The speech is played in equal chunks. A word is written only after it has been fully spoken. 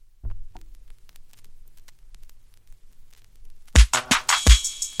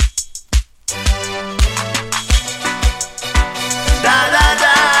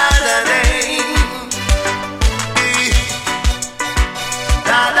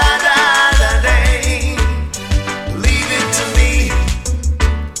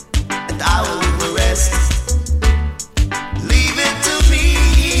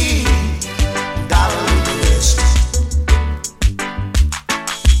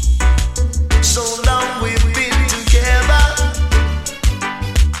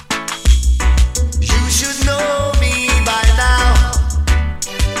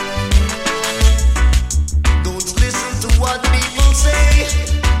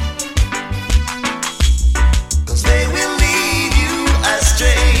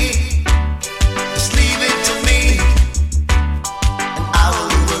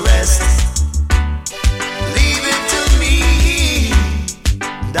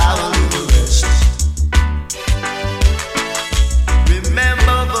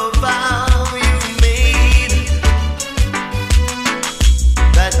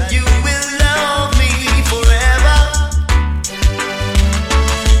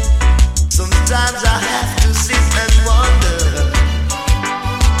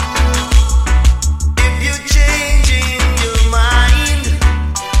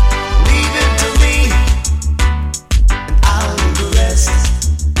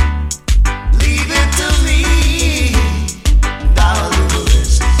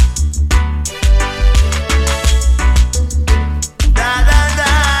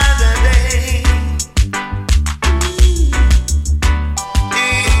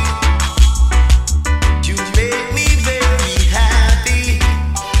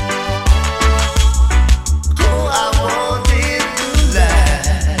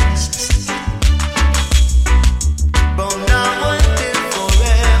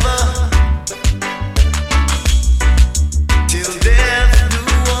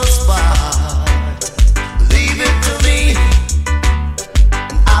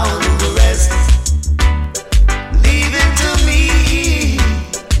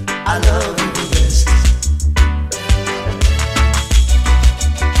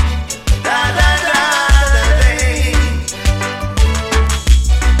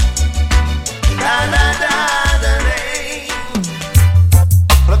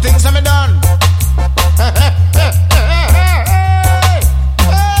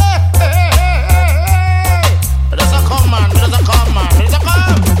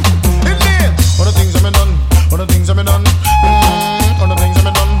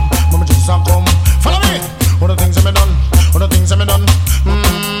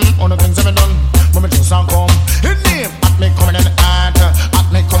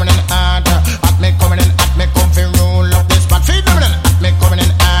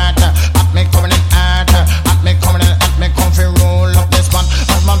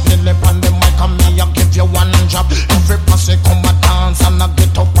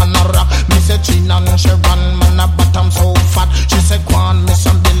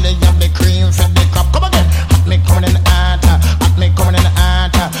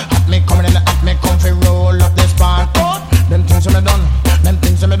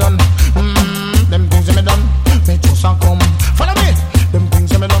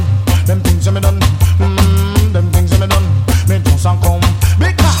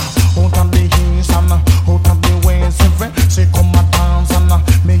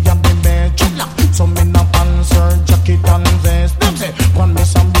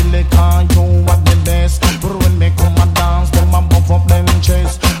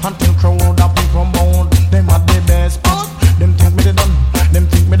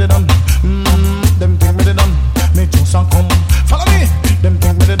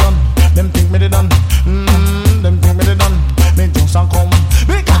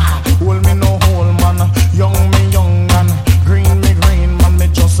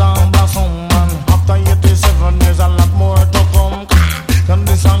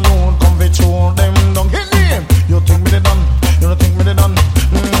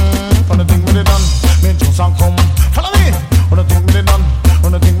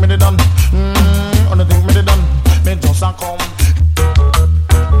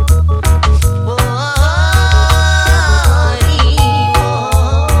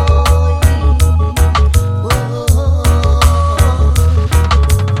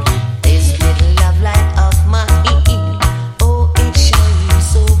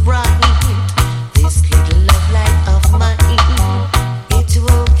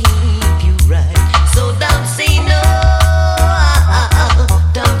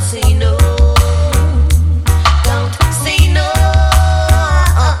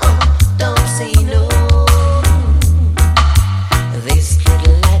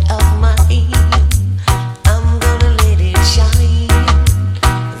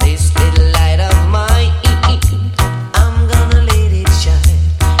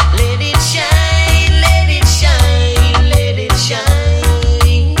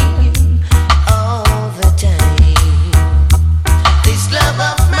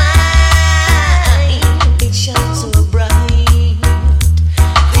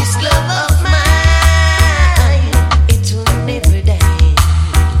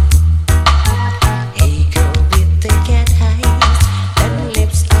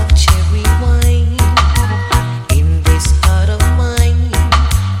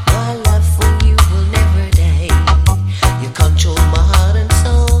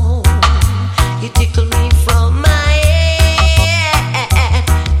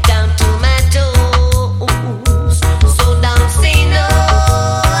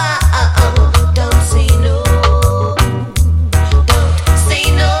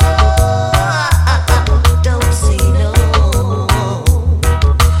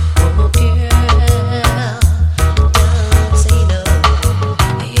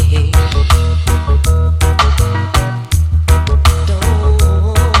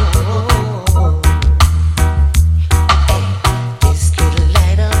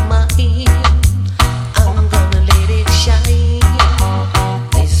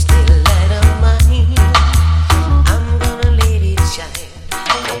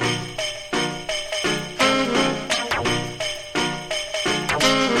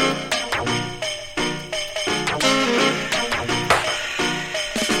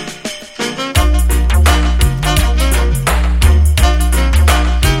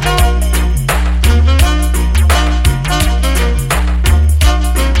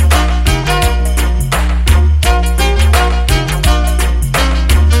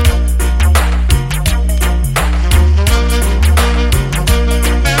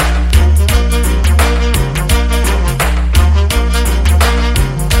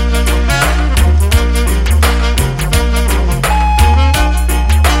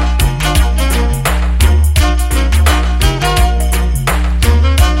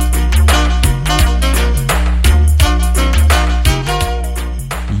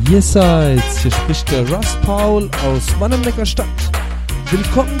Ihr seid, hier spricht der Russ Paul aus Mannheim-Neckarstadt.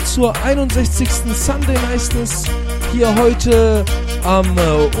 Willkommen zur 61. Sunday Niceness, hier heute am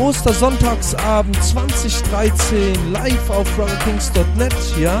Ostersonntagsabend 2013 live auf RubberKings.net,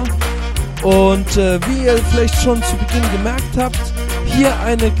 ja. Und wie ihr vielleicht schon zu Beginn gemerkt habt, hier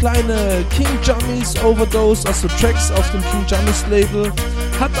eine kleine King Jammies Overdose, also Tracks auf dem King Jammies Label.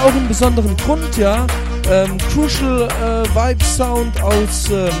 Hat auch einen besonderen Grund, ja. Crucial Vibe Sound aus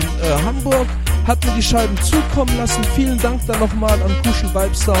Hamburg hat mir die Scheiben zukommen lassen. Vielen Dank dann nochmal an Crucial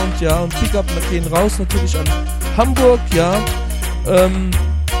Vibe Sound, ja. Und Big Up gehen raus natürlich an Hamburg, ja. Wir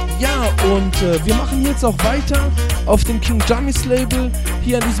machen jetzt auch weiter auf dem King Jammies Label,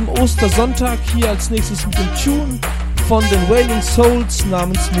 hier an diesem Ostersonntag, hier als nächstes mit dem Tune von den Wailing Souls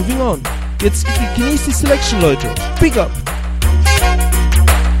namens Moving On. Jetzt genießt die Selection, Leute. Big Up!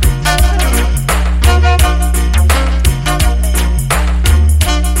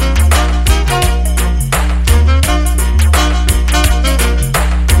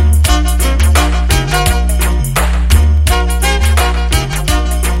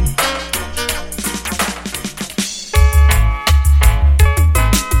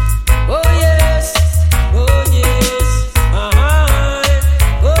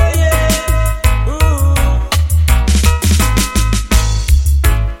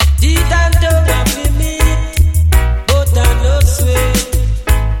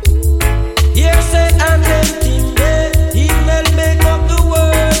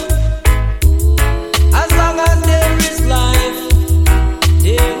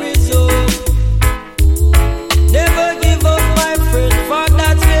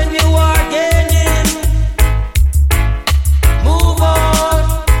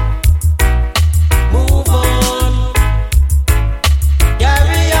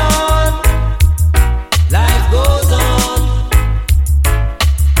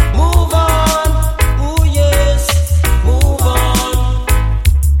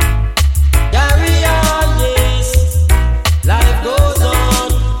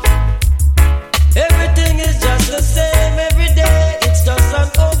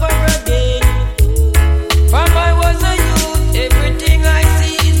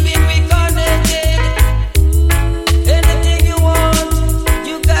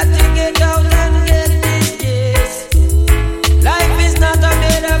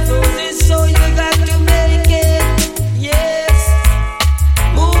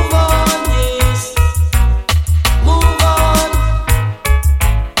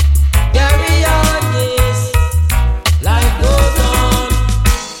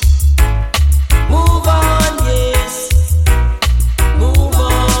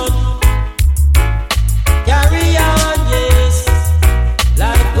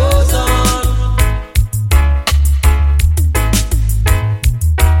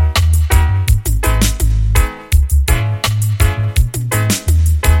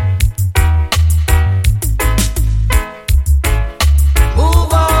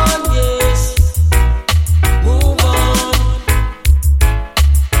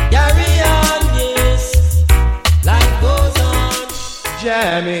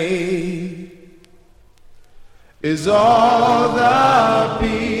 Is all the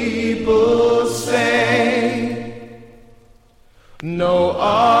people say. No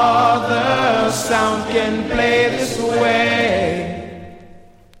other sound can play this way.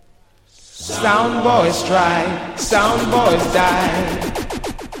 Sound boys try, sound boys die.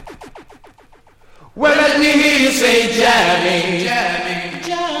 Well, let me hear you say Jammy, Jammy,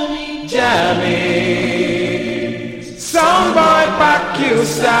 Jammy, Jammy. Sound boy, pack your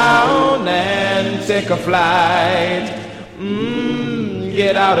sound and take a flight.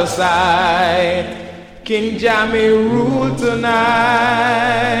 Get out of sight. King Jammy rule tonight.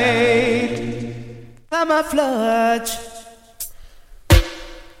 I'm a flood.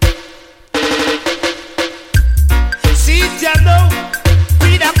 See, you know,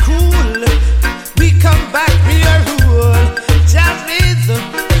 we the cool. We come back, we a rule. Jammy's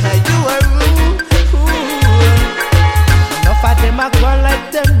you a rule. Enough of them a go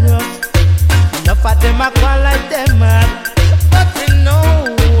like them rough. Enough of them a go like them mad. But we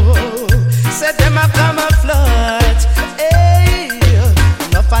know, say them a camouflage. Hey,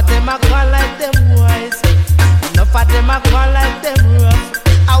 enough of them a go like them wise. Enough of them a go like them rough.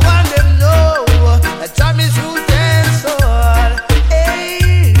 I want them know that Jammy's root and soul.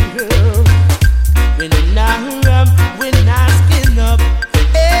 Hey, we not rum, we not skin up.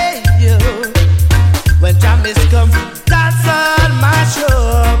 Hey, when Jammy's come, that's all my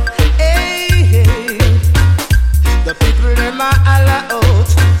show. Hey, the people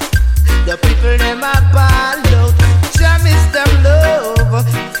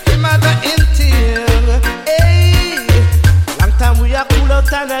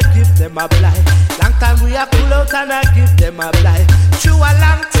out and I give them a blind. Long time we a cool out and I give them a blind. Through a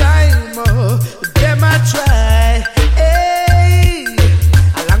long time, them a try. Hey,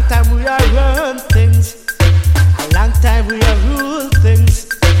 a long time we a run things. A long time we a rule things.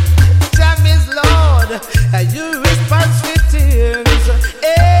 Jam is Lord, and you responsible things.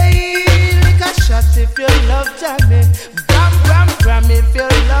 Hey, lick a shot if you love jamming. Bam, bam, bam if you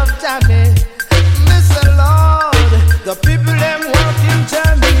love jamming. Mr. Lord, the people them walking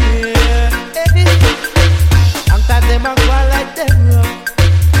jamming. Hey, long time them a go like them.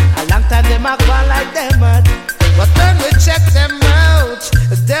 A long time them a go like them. But when we check them out,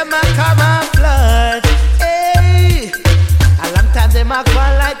 them a come and flood. Hey, a long time them a go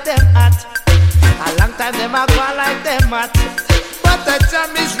like them at. A long time them a go like them at. But the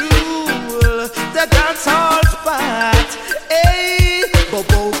jam is rule, the dance hall spot. Hey, bo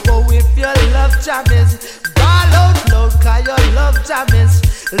bo bo if you love jammies, ball out loud 'cause you love jammies.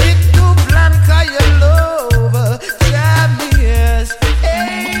 Lick to plan 'cause you love jammies.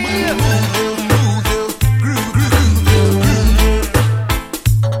 Hey.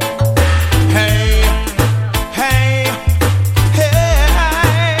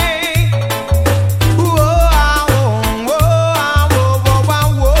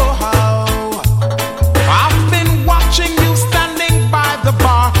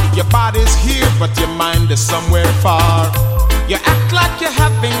 But your mind is somewhere far. You act like you're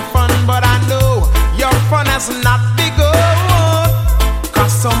having fun, but I know your fun has not begun.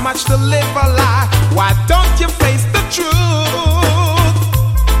 Cost so much to live a lie. Why don't you face the truth?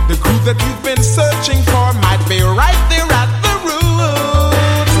 The groove that you've been searching for might be right there at the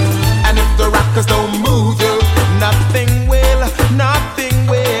root. And if the rockers don't move you, nothing will, nothing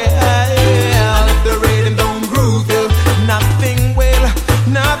will. And if the rhythm don't groove you, nothing will,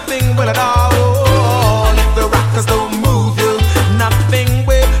 nothing will at all. Don't move you, nothing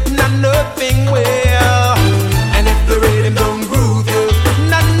will, nothing will. And if the rhythm don't groove you,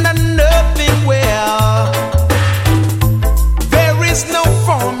 nothing will. There is no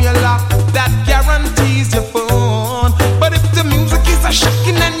formula that guarantees your fun. But if the music is a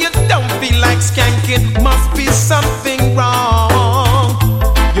shaking and you don't feel like skanking, must be something wrong.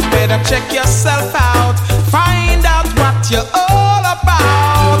 You better check yourself out, find out what you're all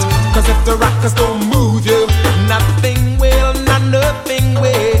about. 'Cause if the rockers don't move you, nothing will, nothing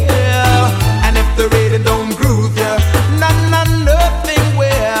will. And if the rhythm don't groove you, nothing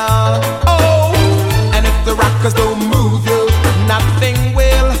will. Oh, and if the rockers don't move you, nothing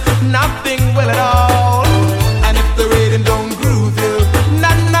will, nothing will at all. And if the rhythm don't groove you,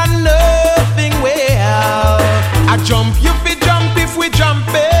 nothing will. I jump, you fi jump if we jump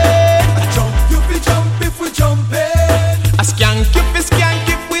it. I jump, you fi jump if we jump it. I skank, you fi skank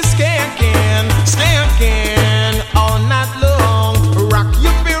if we skanking, skanking all night long. Rock,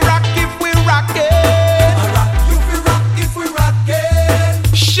 you fi rock if we rock it. I rock, you fi rock if we rock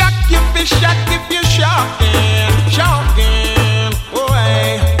it. Shock, you fi shock if you shocking, shocking. Oh,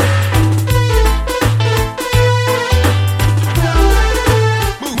 hey.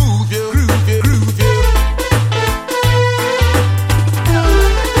 Move you, groove you, groove you.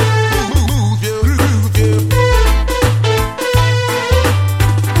 Move you, groove you.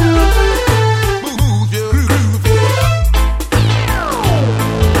 Move you, groove you.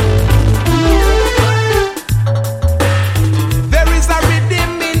 There is a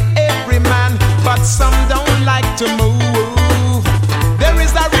rhythm in every man, but some don't like to move. There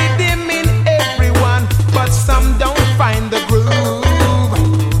is a rhythm in everyone, but some don't find the groove.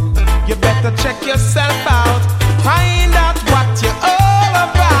 You better check yourself out, find out what you're all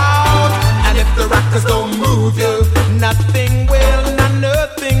about. And if the rockers don't move you, nothing will,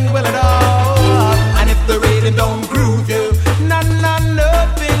 nothing will at all. And if the rhythm don't groove you,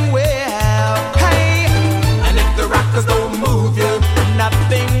 nothing will. Hey, and if the rockers don't move you,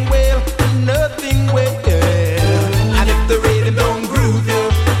 nothing will, nothing will. And if the rhythm don't groove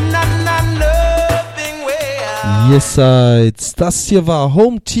you, nothing will. Yes, sides. Das hier war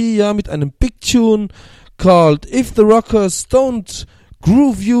Home T, ja, mit einem Big Tune called If the Rockers Don't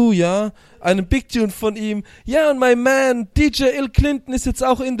Groove You, ja. Einem Big Tune von ihm. Ja, und mein Man, DJ Ill Clinton ist jetzt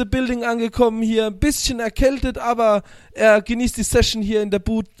auch in the building angekommen hier. Ein bisschen erkältet, aber er genießt die Session hier in der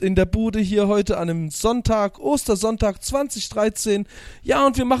Bude hier heute an einem Sonntag, Ostersonntag 2013. Ja,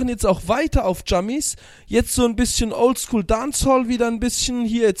 und wir machen jetzt auch weiter auf Jammies. Jetzt so ein bisschen Oldschool Dancehall wieder ein bisschen.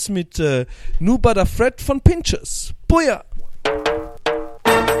 Hier jetzt mit New Butter Fred von Pinches. Booyah!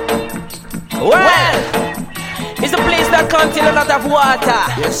 Well, it's a place that contains a lot of water.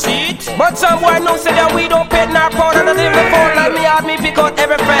 You see it? But some boy know say that we don't pet nor powder, not even phone like me have me pick out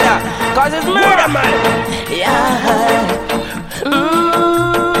every feather. Cause it's murder, man. Yeah.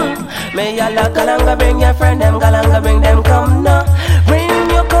 Me yalla galanga bring your friend them, galanga bring them come now. When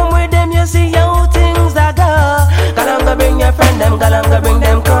you come with them, you see how things are go. Galanga bring your friend them, galanga bring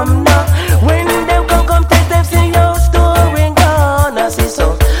them come now. When them come take them, see how story gonna see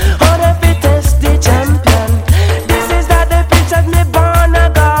so. How the fittest the champion. This is that the pictures me born a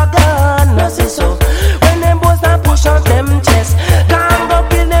gargan, no see so. When them boys not push out them chest, can't go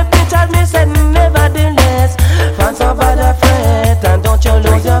build them pictures me said nevertheless. Fans over the fret and don't you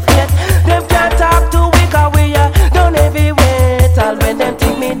lose your faith. Them can't talk to we 'cause we are done heavy weight. All when them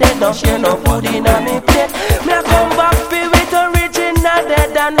think me dead, no share no food in a me plate. Me a come back feel with original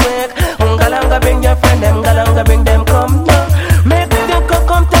dead and wake. Galanga bring your friend them, galanga bring them come now. Make them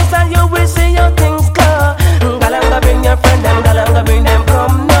come test and you will see how things go. Galanga bring your friend them, galanga bring them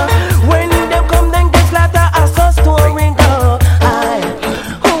come now. When them come then get slaughtered as a story go.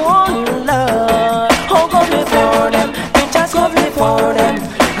 Oh Lord, oh go before them, pictures go before them.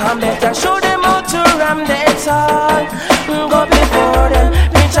 I better show them how to ram that's all. Go before them,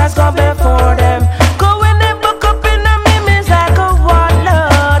 pictures go before them. Go when they book up in the memes like a wall,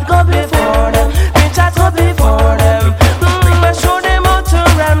 Lord. Go before them, pictures go before them. I show them how to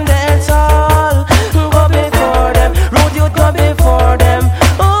ram that's all. Go before them, road youth go before them.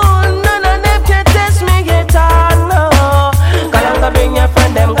 Oh, none of them can test me at all, no. Galanga bring your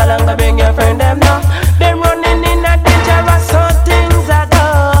friend them, galanga bring your friend them now. Them running in a dangerous so things are go.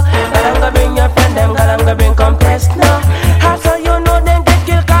 Galanga bring your friend them, galanga bring come test now. How so you know them get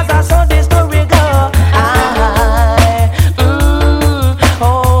killed 'cause I saw this story go.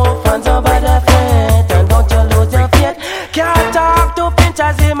 Oh, fans over the fate and don't you lose your faith. Can't talk to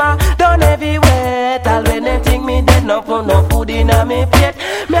pinchers him a done heavy weight. All when they think me dead, no food in a me plate.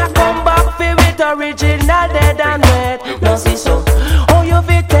 Me a come back feel with original dead and wet. No see so. Oh, you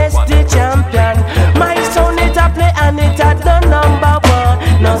fit test the champion. My son it a play and it a done number one.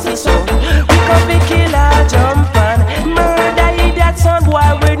 No see so. We come be killer jump and murder idiot son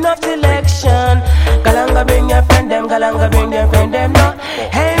boy with no selection. Galanga bring your friend them, galanga bring your friend them now.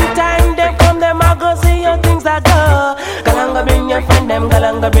 Anytime them come them a go see how things a go. Galanga bring your friend them,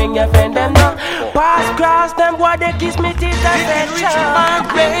 galanga bring your friend them now. Pass cross them boy they kiss me teeth and section.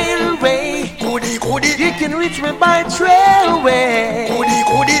 Railway, goody, you can reach me by trailway.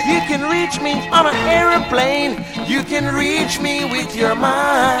 Goody, you can reach me on an airplane. You can reach me with your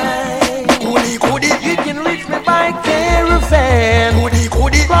mind. Goody, you can reach me by caravan.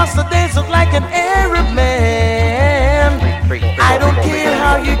 Goody, cross the desert like an Arab man. I don't care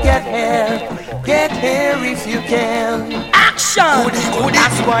how you get here if you can. Action! Goody,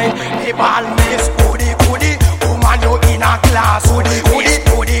 that's why they ball miss. Goody, woman you in a class. Goody,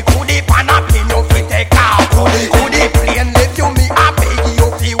 pan up in your feet take off. Goody, plane let you me a beg you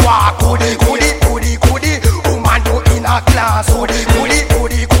fi walk. Goody, woman you in a class. Goody,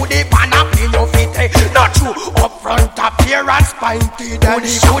 pan up in your feet take. Not true, up front appearance, pinted and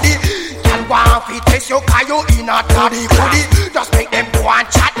goody. Can want fi test you 'cause you in a top. Goody, just make them go and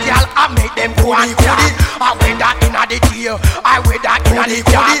chat, y'all, and make them go and goody. I wear that inna the tail, I wear that inna the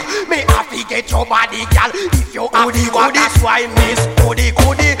car. Me have to get your body, girl. If you goody, that's why miss goody,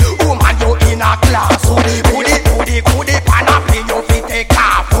 woman you in a class. Goody, pan up in your feet take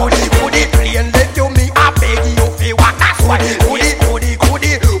off. Goody, plane let you me a beg you fi walk. That's why goody,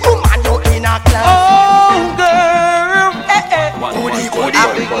 woman you in a class. Oh girl, goody,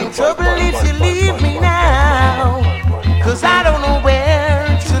 I'll be in trouble if you leave me now. 'Cause I don't know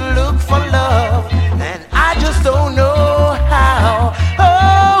where to look for love, and I just don't know how.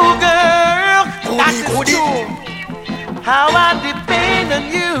 Oh girl, that's true. How I depend on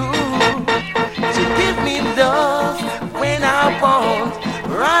you to give me love when I want,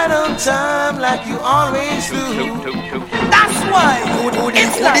 right on time like you always do. That's why goody,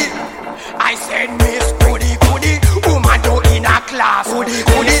 I said miss goody, woman you in a class. Goody,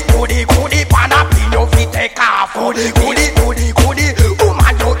 pan up in your feet take off. Goody,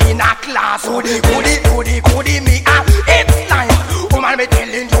 woman you in a class. Goody, me it's like woman me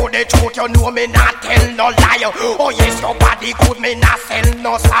telling you the truth. You know me not tell no lie. Oh yes, your body good, me not sell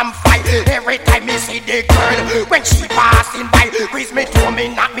no some fight. Every time me see the girl when she passing by, quiz me to me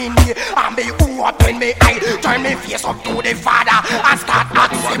not me knee and me open me eye. Turn me face up to the father and start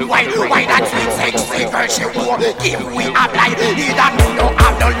asking why that sweet sexy girl she won't give we a blind. Either me no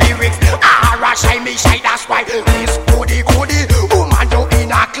have no lyrics or a shy me shy. That's why Miss Goody, woman you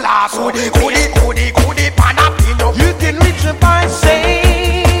in a class. Goody, pan up in your. You can reach me by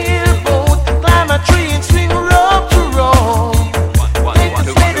sailboat, climb a tree and swing rope to rope. Take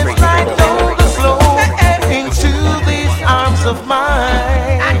the stage slide down the slope into these arms of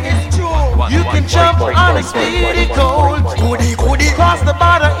mine. You can jump on a speedy cold. Goody, cross the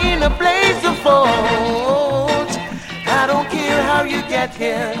border in in a place of fault. I don't care how you get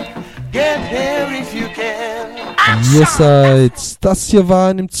here if you can. Ihr seid, das hier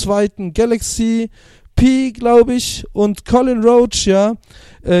war in dem zweiten Galaxy P, glaube ich, und Colin Roach, ja.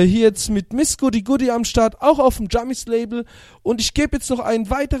 Hier jetzt mit Miss Goody Goody am Start, auch auf dem Jummies Label. Und ich gebe jetzt noch einen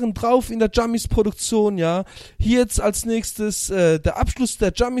weiteren drauf in der Jummies Produktion, ja. Hier jetzt als nächstes der Abschluss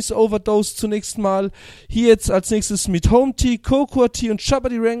der Jummies Overdose zunächst mal. Hier jetzt als nächstes mit Home T, Cocoa T und Shabba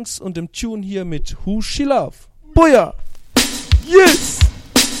Ranks und dem Tune hier mit Who She Love. Boya! Yes!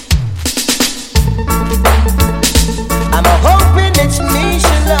 I'm a hoping it's me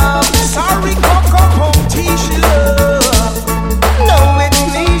she love. Sorry, Coco, home tea she love. No, it's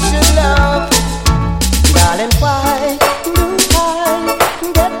me she love. Darling, why do I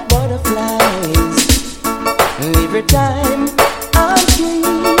get butterflies every time I'm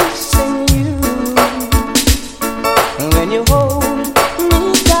kissing you? When you hold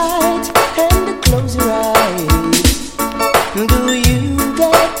me tight and close your eyes, do you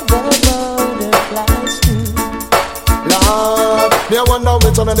get the butterflies too? Lord, me I wonder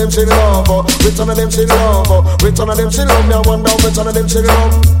which one of them she love, which one of them she love, which one of them she love. Me I wonder which one of them she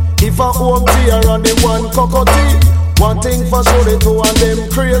love. If I home tea and the one cocoa tea, one thing for sure the two of them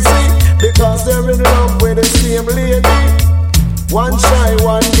crazy, because they're in love with the same lady. One shy,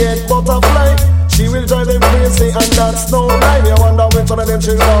 one get butterfly. She will drive them crazy and that's no lie. Me I wonder which one of them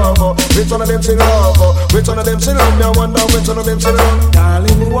she love, which one of them she love, which one of them she love. Me I wonder which one of them she love.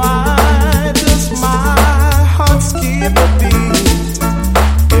 Darling, why does my heart skip a beat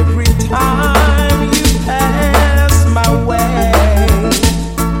every time you pass my way?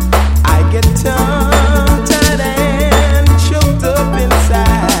 I get tongue-tied and choked up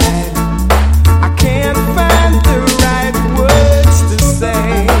inside. I can't find the right words to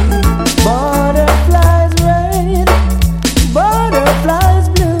say. Butterflies red, butterflies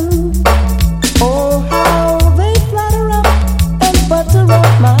blue. Oh, how they flutter up and butter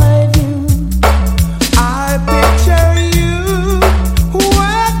up my view. I picture you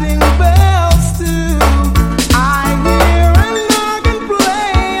wedding bells too. I hear an organ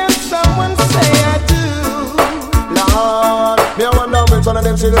play and someone say I do. Lord, me I wonder which one of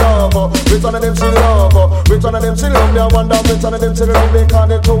them she love, which one of them she love, which one of them she love. Me I wonder which one of them she love, because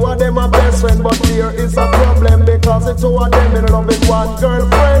the two of them are best friends, but here is a problem, because the two of them in love with one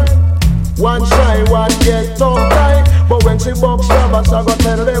girlfriend. One shy, one get tongue-tied, but when she bucks rubber, she go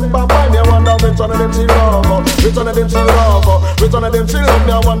tell them bye-bye. Me I wonder which one of them she love, which one of them she love, which one of them she love.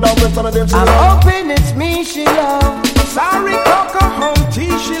 Me I wonder which one of them she I'm love. hoping it's me she love. Sorry, Coco, home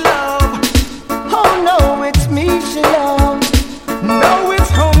tea she love. Oh no, it's me she love. No, it's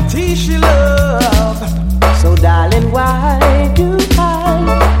home tea she love. So darling, why do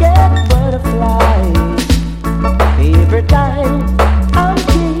I get butterflies every time I'm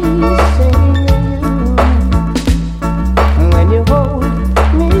kissing you? When you hold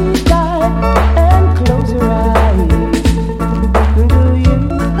me tight and close your eyes, do you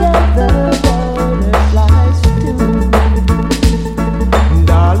get the butterflies too?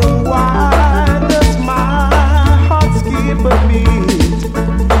 Darling, why does my heart skip a beat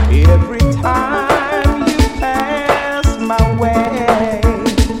every time you pass my way?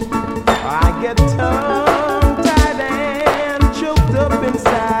 I get tongue-tied and choked up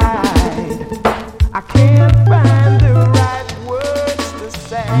inside. I can't find the right words to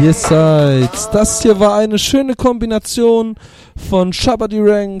say. Ihr seid, das hier war eine schöne Kombination von Shabba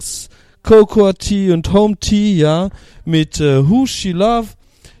Ranks, Cocoa Tea und Home Tea, ja, mit Who She Love.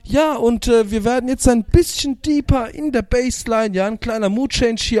 Ja, und wir werden jetzt ein bisschen deeper in der Bassline, ja, ein kleiner Mood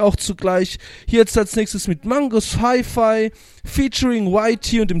Change hier auch zugleich. Hier jetzt als nächstes mit Mangos Hi-Fi, featuring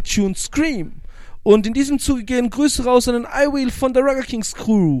YT und dem Tune Scream. Und in diesem Zuge gehen Grüße raus an den I Will von der Rugger Kings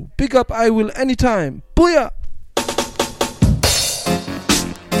Crew. Big up I Will anytime. Booyah!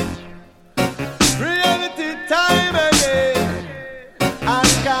 Reality time again,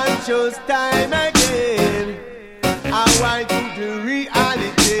 unconscious time again. I want to do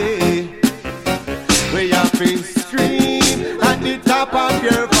reality. We have to scream at the top of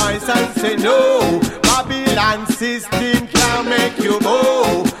your voice and say no. Babylon system can't make you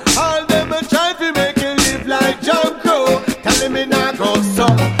go. All them a try to make you live like John Crow. Tell me now go so.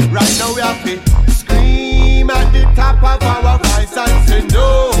 Right now we have to scream at the top of our voice and say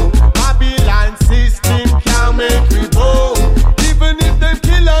no. Babylon system can't make we go. Even if they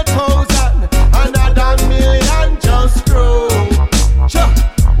kill 1,000, another million just grow. Sure.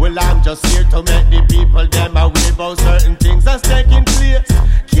 Well, I'm just here to make the people them aware about certain things that's taking place.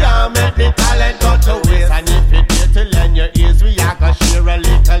 Can't make the talent go to waste. And if you're here to lend your ears, we are gonna share a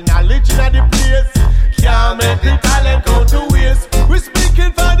little knowledge in the place. Can't make the talent go to waste. We're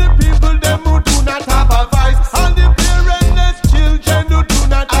speaking for the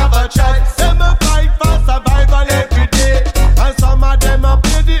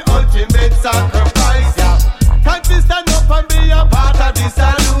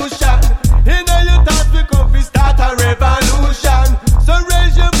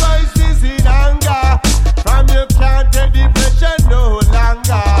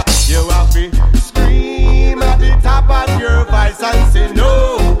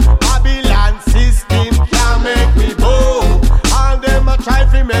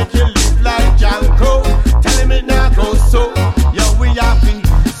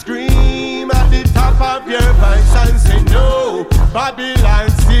Babylon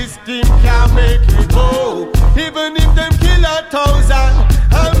system can't make it go. Even if them kill 1,000,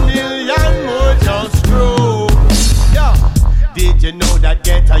 1,000,000 more just grow. Yeah. Did you know that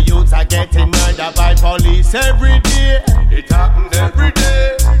ghetto youths are getting murdered by police every day? It happens every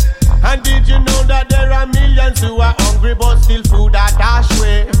day. And did you know that there are millions who are hungry but still food at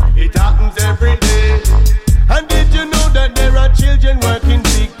Ashway? It happens every day. And did you know that there are children working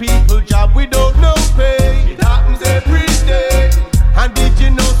big people job without no pay? It happens every day. And did you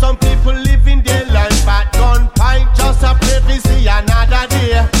know some people living their life at gunpoint just a pray to see another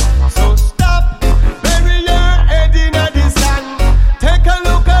day? So stop, bury your head in the sand. Take a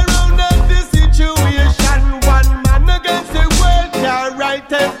look around at the situation. One man against the world can't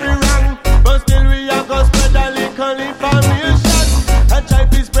right every wrong, but still we are gonna spread a little information and try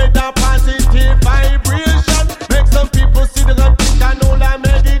to spread a positive vibration. Make some people sit down and think and all a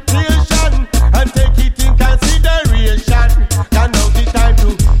meditation and take it in consideration. And now the time to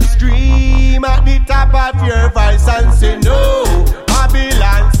scream at the top of your voice and say no.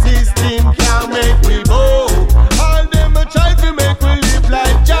 Babylon system can't make we go. All them a try to make we live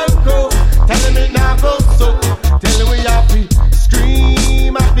like Janko. Tell them it now go so. Tell them we happy.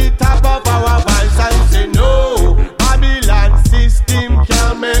 Scream at the top of our voice and say no. Babylon system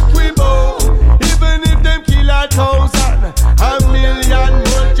can't make we bow. Even if them kill 1,000, 1,000,000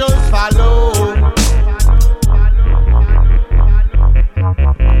 will just follow.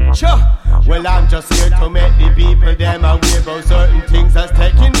 Sure. Well, I'm just here to make the people them aware about certain things that's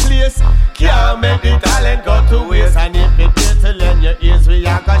taking place. Can't make the talent go to waste. And if it is to lend your ears, we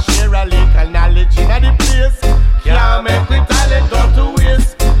are gonna share a little knowledge in the place. Can't make the talent go to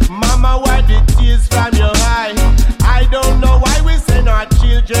waste. Mama, why the tears from your eye? I don't know why we send our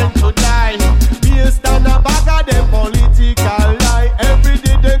children to die. Based on the back of them political lie. Every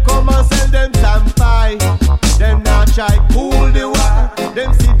day they come and sell them some pie. Them now try cool the war.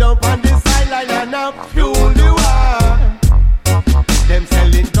 Them sit down on the sideline and now fuel the war. Them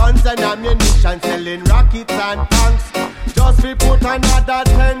selling guns and ammunition, selling rockets and tanks. Just we put another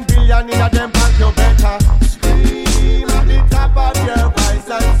 10 billion in a them bank, you better scream at the top of your voice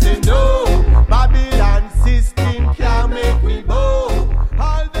and say no. Babylon system can't make me bow.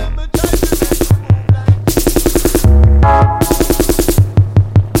 All them a try to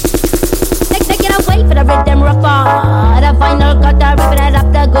Take it away for the rhythm rocker. The final cut, the ribbon and up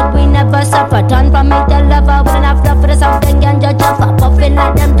the good we never suffer. Turn from it to lover with enough love for the south and ganja juffer. Puffin'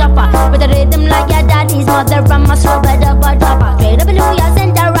 like them juffer. With the rhythm like your daddy's mother from a slow bed of a dropper. Straight up in New York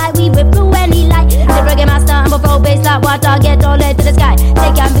center right, we rip through any light. The reggae master, I'm a pro bass like water, get all it to the sky.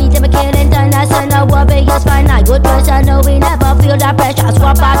 They can beat him a kill international, war biggest finite. Good person, no, we never feel that pressure.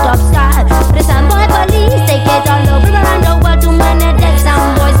 Swap out top style. The Soundboy police, take it all over around the world. Too many dead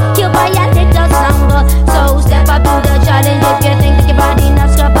sound boys, killed by a little sound. So step up to the challenge if you think that your body not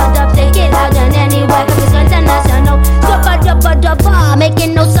scrub it up, take it out and anywhere, cause it's international. Scrub it up,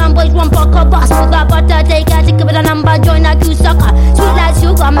 making no sound boys run for cover. Smooth up butter, take a ticket with a number, join a Q sucker. Sweet like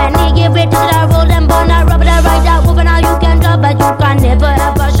sugar, man, they give it to the roll and burn a rubber, the right out, moving out, you can drop, but you can never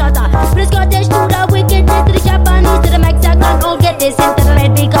ever shut up. But it's Scottish to the wicked, to the Japanese, to the Mexican, all get this into the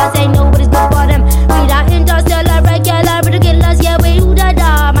red because they know what is good for them. We are interstellar, regular, but the killers, yeah, we do the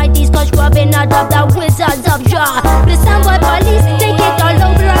da. Mighty Scotch scrubbing out of the wizards of Jaw. The Soundboy police, take it all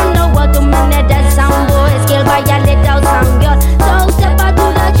over and over to minute that sound boy is killed by a little sound girl. So step out to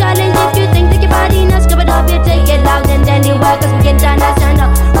the challenge if you think that your body not scrub it up, you take it loud and then you work cause we international.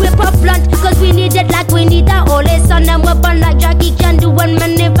 We're pop blunt cause we need it like we need that holy sun and weapon like Jackie can do one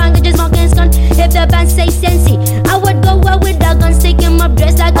minute bang just smoking skun. If the band say sensey, I would go well with the gun, stick him up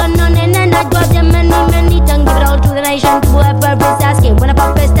dressed like a nun and then I drop them many tongue, give it all to the nation. Whoever is asking when I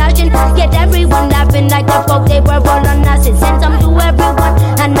pop is stashing, get everyone laughing like the folk they were all on acid. Send some to everyone,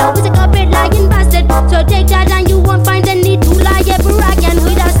 I know it's a corporate lying bastard. So take that and you won't find the need to lie ever again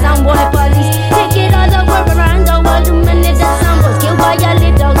with a Soundboy police. Take it all over around the world to manage the sound boys, kill by a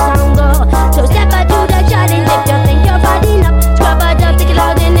little sound girl. So step out to the challenge if you think you're bad enough. Scrub it up, take it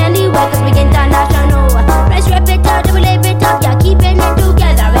out in anywhere cause we international. Press repeat up, double it up, yeah, keeping it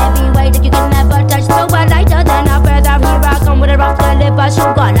together. Every way that you can never touch, no one lighter than a feather. Here I come with a rock, the liver,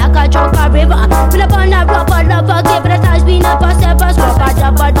 sugar like a choker river. Fill up on a rubber, lover, give it a touch, be not a sever. Scrub it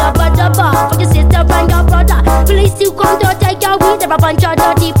up, for your sister and your brother. Police you come to take your weed, they're a bunch of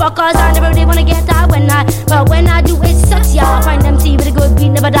dirty fuckers. I never really wanna get out but when I do it sucks, yeah. I find them see with a good beat,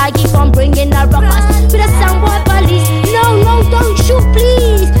 never die, keep on bringing the rockers. With a Soundboy police, no, don't shoot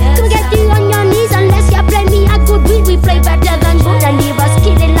please. Come get you on your knees unless you play me a good beat. We play better than good and leave us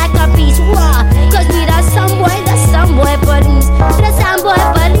killing like a beast. Wah, cause we the Soundboy police. With a Soundboy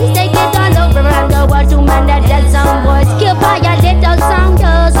police, they get all over around the world to man that sound boys. Kill by a little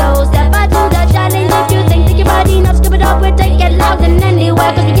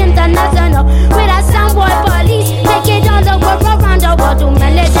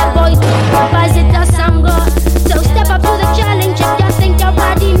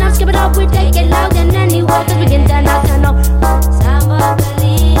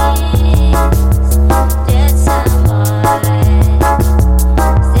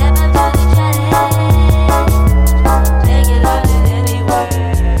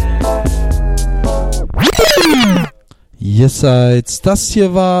Yes, das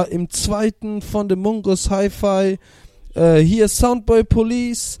hier war im zweiten von dem Mungos Hi-Fi. Hier Soundboy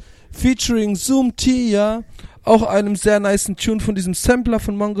Police featuring Zoom T, ja. Auch einem sehr nicen Tune von diesem Sampler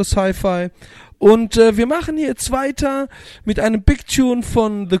von Mungos Hi-Fi. Und wir machen hier jetzt weiter mit einem Big Tune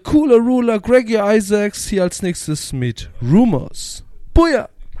von The Cooler Ruler, Greggy Isaacs. Hier als nächstes mit Rumors. Booyah!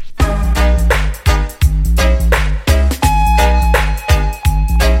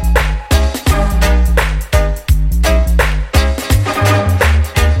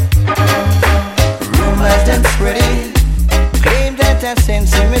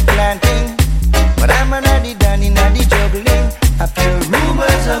 Sense in me planting, but I'm an addy done in addy juggling. I feel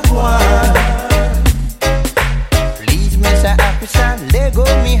rumors of war. Please, Mr. Officer, let go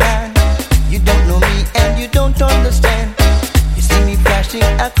me hand. You don't know me and you don't understand. You see me flashing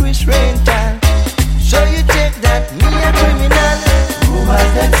a Chris Rain time, so you take that me a criminal.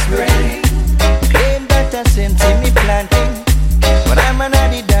 Rumors that spreading, claim that I sense in me planting, but I'm an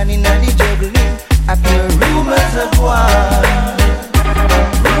addy done in addy juggling. I feel rumors of war.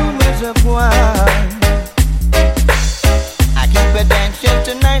 Of one. I keep a dance just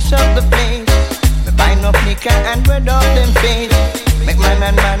to nice up the place. Me buy no liquor and bread off them face. Make man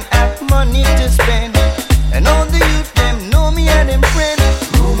and man have money to spend. And all the youth them know me and them friends.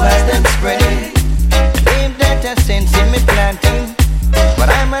 Rumors them spreading, claim that I sense in me planting, but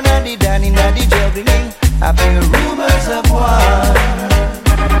I'm an addy down in addy juggling. I feel rumors of one.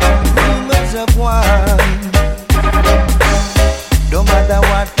 Rumors of one. No matter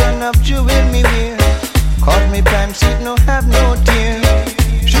what kind of jewel me wear, cause me pants it no have no tear.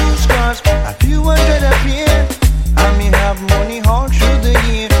 Shoe scars, a few hundred a pair, and me have money all through the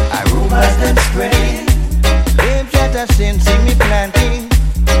year. I rumors them spreading, claims that I sense in me planting,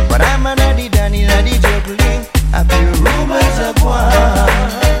 but I'm an addy down in addy juggling. I feel rumors of one.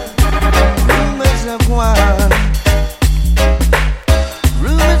 Rumors of one.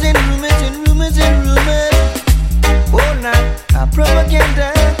 Rumors and rumors and rumors and rumors. Oh, now.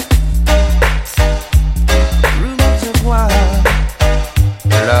 Propaganda, rumors of war,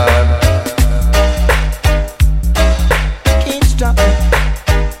 love, can't stop it.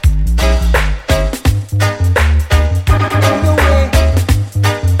 No way.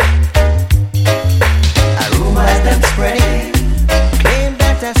 Rumors them spreading, claim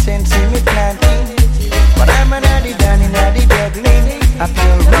that I sense in me planting, but I'm an addy down in addy juggling. I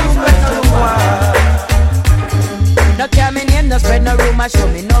feel rumors of war. No care me name, no spread no rumor, show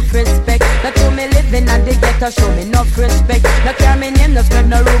me no respect. No to me living and the ghetto, show me no respect. No care me name, no spread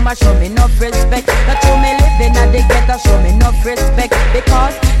no rumor, show me no respect. No to me living and the ghetto, show me no respect.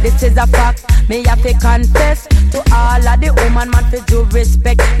 Because this is a fact, me have to confess to all of the woman man for due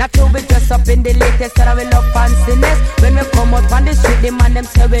respect. Not to be dressed up in the latest, that we look fanciness. When we come out on the street, the man them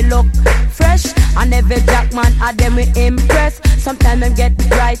say we look fresh, and every black man of them we impress. Sometimes them get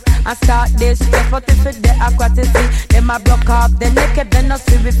bright and start this stress, but if it the aquaticity, them a broke off the naked, then no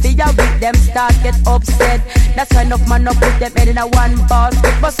see we feel weak, them start get upset. That's why enough man no put them head in a one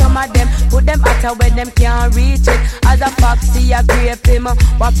basket, but some of them put them out where them can't reach it. As a foxy a grave him,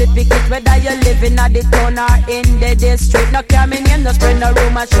 what to pick it, whether you living at the town or in the district. No care me name, no spread no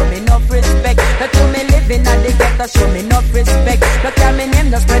rumor, show me no respect. No to me living at the ghetto, show me no respect. No care me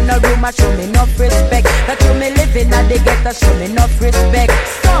name, no spread no rumor, show me no respect. No to me living at the ghetto, show me no respect.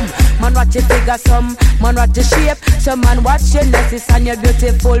 Some man watch your figure, some man watch your shape, some man watch your necklace and your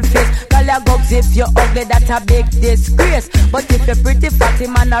beautiful face. Call your gugs if you're ugly, that's a big disgrace. But if you're pretty fatty,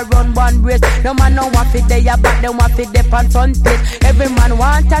 man a run one race. No man no want fit there, but they want fit there on front page. Every man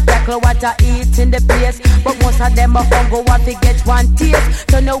want to tackle what I eat in the place, but most of them are hungry want to get one taste.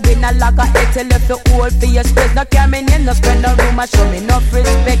 So no win a lager, it's a left the old for your space. No care me name, no spend no rumor, show me no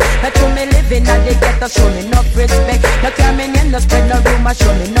respect. No to me living at the ghetto, show me no respect. No care me name, no spend no rumor,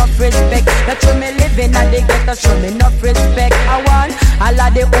 show me no respect. No to me living at the ghetto, show me no respect. I want all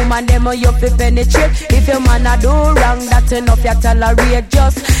of the woman them you fi penetrate. If your man a do wrong, that's enough you tolerate.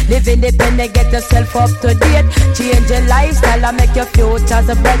 Just live independent, get yourself up to date. Change your lifestyle and make your future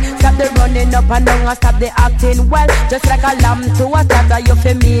bright. Stop the running up and down and stop the acting well. Just like a lamb to a slaughter, you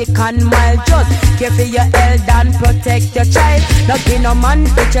fi make and mild. Just care for your health and protect your child. Not be no man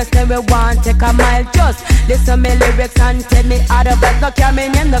bitches, then we want take a mile. Just listen me lyrics and tell me how to bet. No care me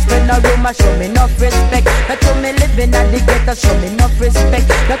name, no spread no rumor, show me no respect. No to me living at the ghetto, show me no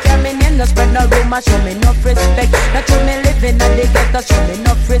respect. No care me name, no spread no rumor, show me no respect. No to me living at the ghetto, show me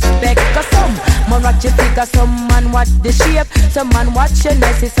no respect. Cause some man watch your figure, some man watch the shape, some man watch your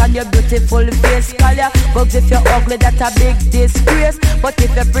niceness and your beautiful face. Call ya bugs if you're ugly, that's a big disgrace. But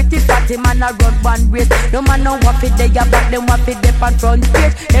if you're pretty fatty, man, I run one race. No man no want fit there, back them want fit dip on front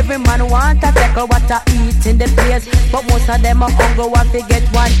page. Every man want a tackle what I eat in the place, but most of them are hungry want to get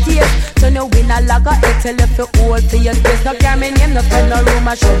one taste. So no win a lager, it's a little old for your taste. No care me name, no spend no room,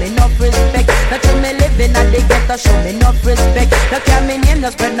 I show me enough respect. No show me living and they get to show me enough respect. No care me name, no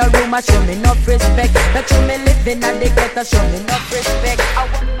spend no room, I show me enough respect. No show me living and they get to show me enough respect.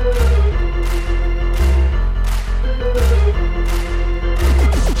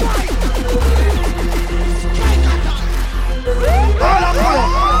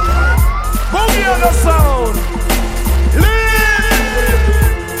 Boogie on the sound.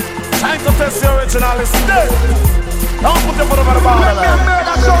 Time to test the original is dead. Don't put your foot over the bar.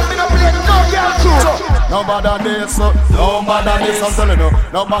 Nobody this, nobody this, I'm telling you.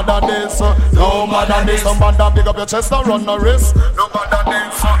 Nobody this, nobody this. Somebody big up your chest and run no risk. Nobody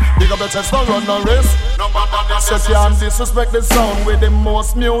this, big up your chest and run no risk. Nobody this, yes, you can't disrespect the sound with the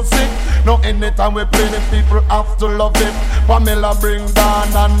most music. No, anytime we play the people have to love it. Pamela bring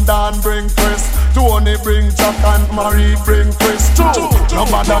Dan and Dan bring Chris. Tony bring Jack and Marie bring Chris too.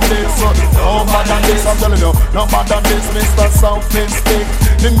 Nobody this, nobody this, I'm telling you. Nobody this, Mr. Sophistic.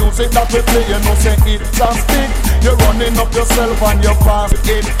 The music that we play, you know, say it's a stick. You're running up yourself and your pass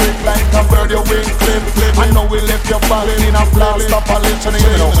it quick like a bird, your wing clip. I know we left your body in a flat, stop a listening,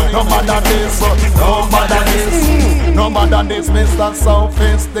 you know. Nobody this, nobody this. Nobody this, Mr.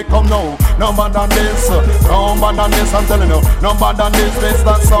 Sophistic, come now. Nobody this, nobody this, I'm telling you. Nobody this,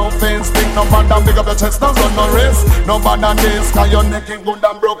 Mr. Sophistic. Nobody big up your chest and run no race. Nobody this, cause your neck is good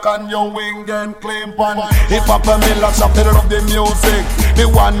and broken, your wing and claim pan. If Papa Miller shop it up the music, the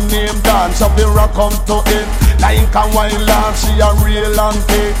one name dance shop the rock come to it. Like a wine land, she a real and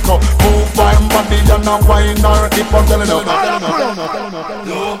take. Move by body and a wine her hip, I'm telling you.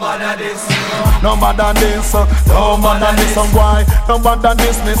 Nobody this, nobody this, nobody this, and why? Nobody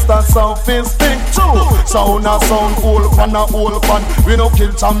this, Mr. Sophistic too. Sound a sound, old fan a old fan. We no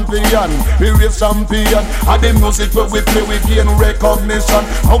kill champion, we raise champion. And the music where we play, we gain recognition.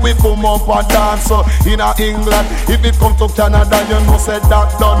 And we come up and dance in a England. If it come to Canada, you know say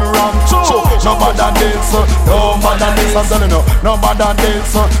that done wrong too. Nobody this, nobody this, I'm telling you. Nobody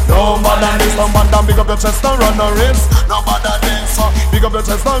this, nobody this. Nobody big up your chest and run a race. Nobody this, big up your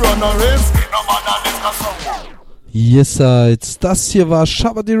chest and run a race. Nobody this, Yes, jetzt das hier war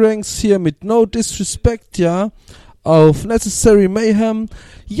Shabba Ranks hier mit No Disrespect, ja, auf Necessary Mayhem.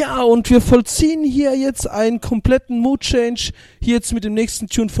 Ja, und wir vollziehen hier jetzt einen kompletten Mood Change, hier jetzt mit dem nächsten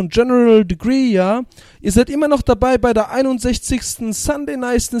Tune von General Degree, ja. Ihr seid immer noch dabei bei der 61. Sunday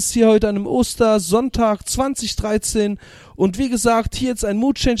Niceness hier heute an einem Ostersonntag 2013. Und wie gesagt, hier jetzt ein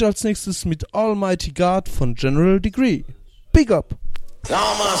Mood Change als nächstes mit Almighty God von General Degree. Big up!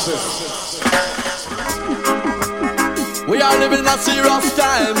 We are living a serious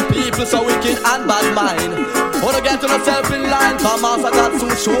time, people so wicked and bad mind. Wanna get to yourself in line, come on, I got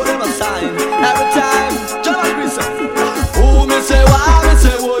to show them a sign. Every time, John Degree say, oh, me say, why, me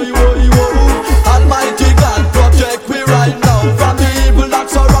say, whoa, whoa, whoa. Almighty God, protect me right now from the evil that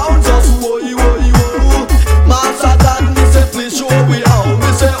surrounds us, whoa, whoa, whoa. Master God, me say, please show me how.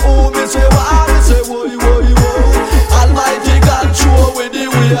 Me say, oh, me say, why, me say, whoa, whoa, whoa. Almighty God, show me the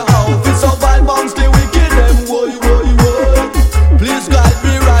way how. We survive amongst the wicked, them, whoa, whoa, whoa. Please guide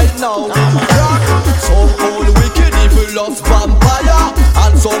me right now. Some old wicked evil lost vampire,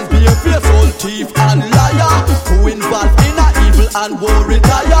 and some bare-faced old thief and liar, who involved in a evil and won't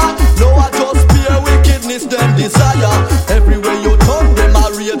retire. No, I just bear wickedness them desire. Everywhere you turn, them a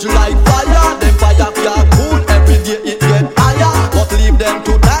rage like fire. Them fire can't cool, every day it get higher. But leave them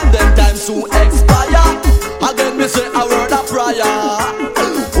to time, them time soon expire. Again me say a word of prayer.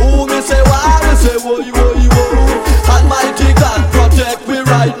 Who me say why, me say whoa, whoa, whoa. Almighty God, protect me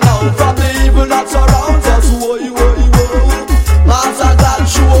right now from the evil that surrounds us, whoa, whoa, whoa. Master God,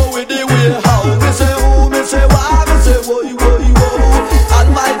 show me the way how. Me say who, me say why, me say whoa, whoa, whoa.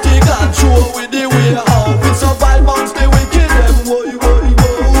 Almighty God, show me the way how. We survive amongst the wicked, them, whoa, whoa,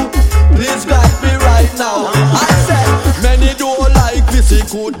 whoa. Please guide me right now. I said, many don't like this, it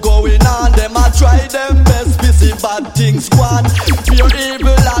could going on. Them a try them best, busy bad things gone. Pure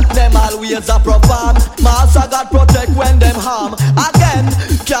evil at them always a perform. Master God protect when them harm. Again,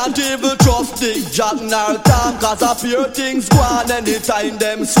 can't even trust Dick, Jack, nor Tom, cause a pure things go on anytime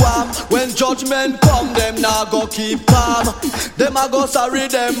them swam. When judgment come, them nah go keep calm. Them a go sorry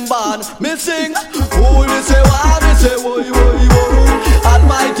them ban. Me sing, who me say why, me say whoa, whoa, whoa.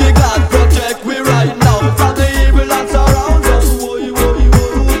 Almighty God protect we right now from the evil that surrounds us, whoa, whoa,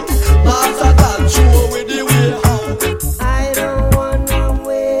 whoa. Master God show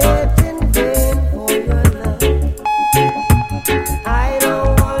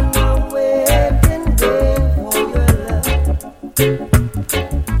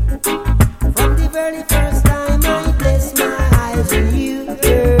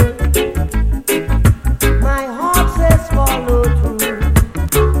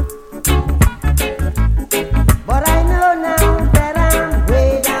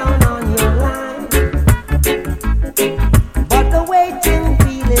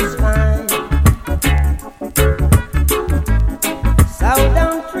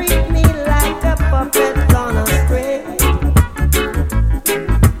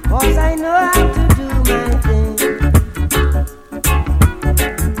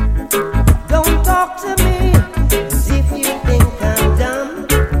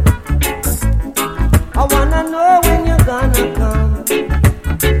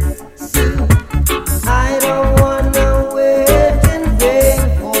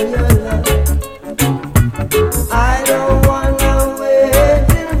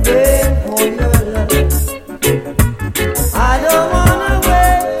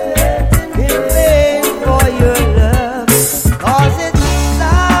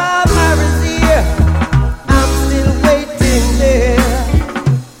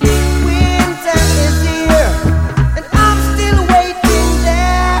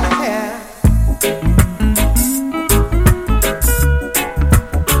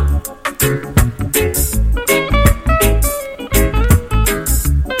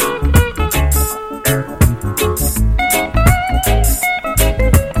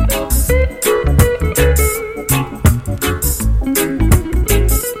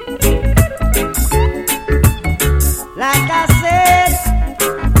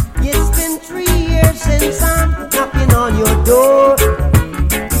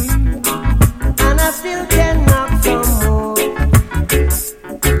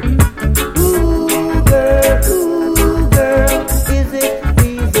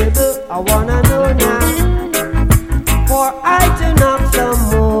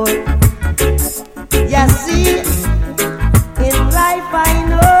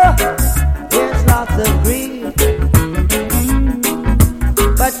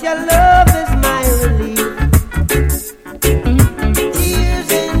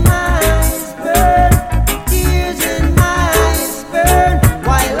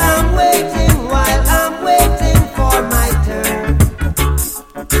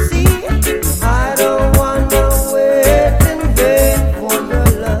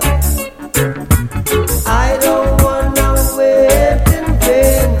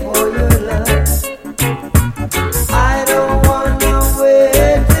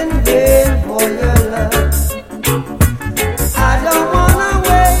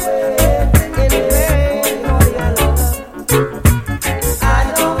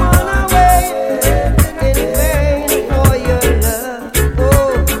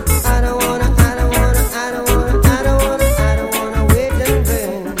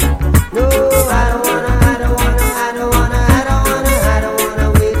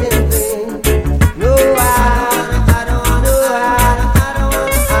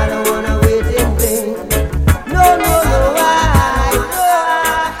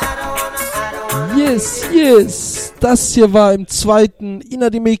Yes. Das hier war im zweiten Inner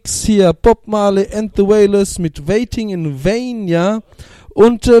the Mix hier. Bob Marley and the Wailers mit Waiting in Vain, ja.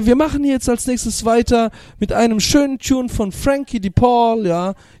 Und wir machen jetzt als nächstes weiter mit einem schönen Tune von Frankie DePaul,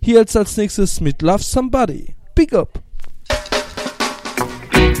 ja. Hier jetzt als nächstes mit Love Somebody. Big up.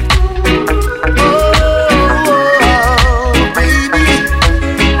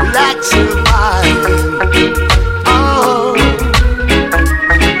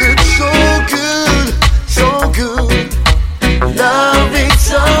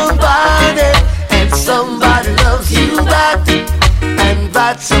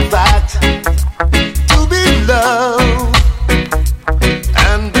 That's a fact. To be loved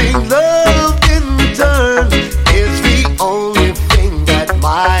and being loved in return is the only thing that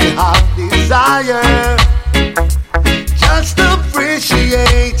my heart desires. Just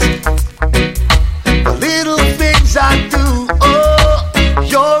appreciate the little things I do. Oh,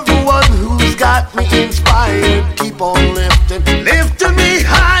 you're the one who's got me inspired. Keep on lifting me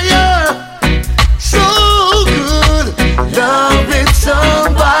higher. So good, loving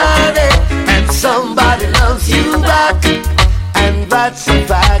somebody, and somebody loves you back, and that's a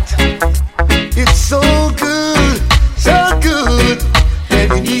fact. It's so good when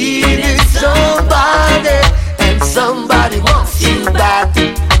you needed somebody, and somebody wants you back.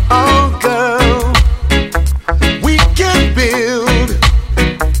 Oh girl, we can build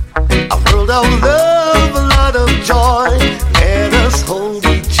a world of love, a lot of joy. Let us hold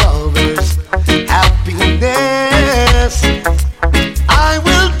each other's happiness. I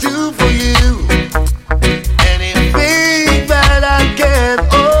will do for you anything that I can.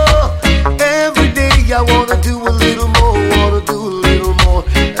 Oh, every day I wanna do a little more, wanna do a little more,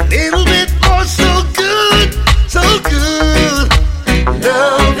 a little bit more. So good,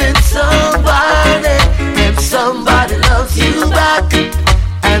 loving somebody, and somebody loves you back,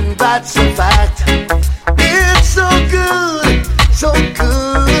 and that's a fact. It's so good,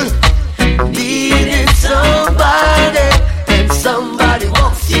 needing somebody, and somebody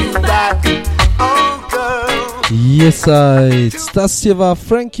wants you back. Oh girl. Yes, das hier war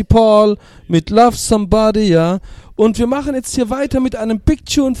Frankie Paul mit Love Somebody, ja. Und wir machen jetzt hier weiter mit einem Big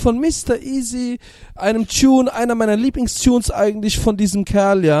Tune von Mr. Easy, einem Tune, einer meiner Lieblingstunes eigentlich von diesem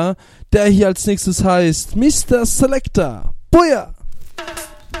Kerl, ja, der hier als nächstes heißt Mr. Selector. Booyah!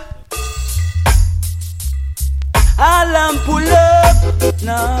 Alarm pull up,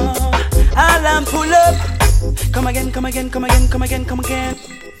 no. Alarm pull up. Come again.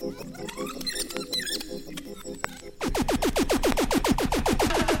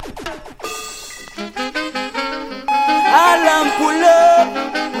 Alarm pull up,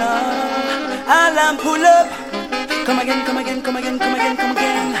 no. Alarm pull up. Come again.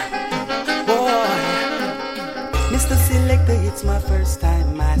 Boy, Mr. Selector, it's my first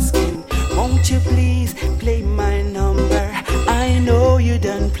time asking. Won't you please play my number? I know you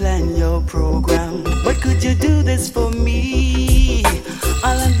done plan your program, but could you do this for me?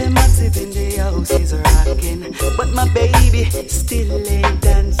 All of them massive in the house is rocking, but my baby still ain't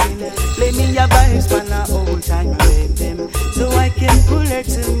dancing. Play me your vibes from a old time rhythm, so I can pull her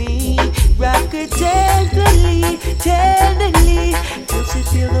to me. Rock her tenderly, till she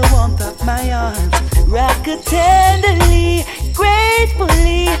feel the warmth of my arms. Rock her tenderly,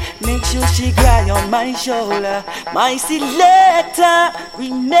 gratefully, make sure she cry on my shoulder. My selector,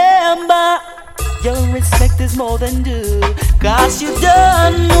 remember, your respect is more than due, 'cause you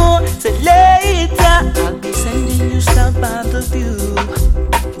don't know, so later I'll be sending you stuff by the view.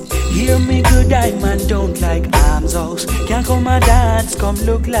 Hear me good, I man don't like arms house. Can't come a dance, come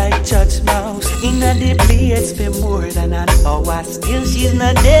look like church mouse. In a the place for more than an hour, still she's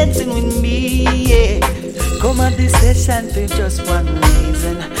not dancing with me, yeah. Come at this session for just one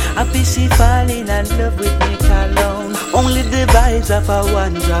reason. I feel she falling in love with me alone. Only the vibes of a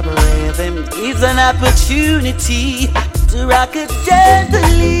one-drop rhythm is an opportunity to rock it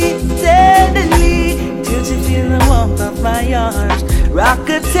gently, till she feel the warmth of my arms. Rock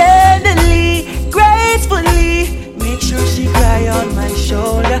it tenderly, gracefully, make sure she cry on my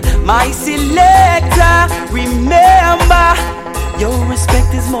shoulder. My selector, remember, your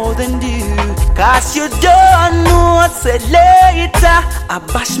respect is more than due, 'cause you don't know, say later, a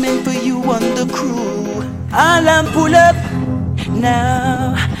bashment for you on the crew. Alarm pull up,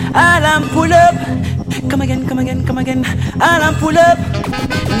 now, alarm pull up. Come again. Alarm pull up,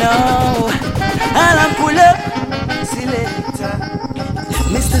 no. Alarm pull up, selector.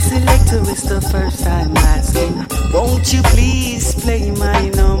 Mr. Selector, it's the first time asking. Won't you please play my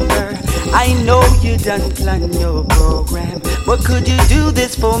number? I know you done plan your program, but could you do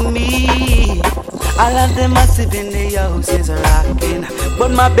this for me? All of them massive in the house is rocking,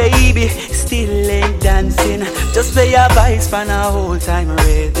 but my baby still ain't dancing. Just play a vice for a whole time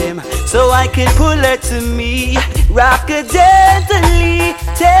rhythm, so I can pull her to me. Rock her gently,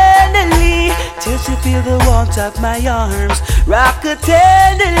 tenderly, till she feel the warmth of my arms. Rock her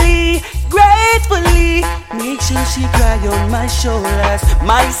tenderly, gratefully, make sure she cry on my shoulders.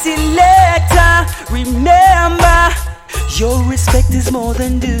 My selector, remember, your respect is more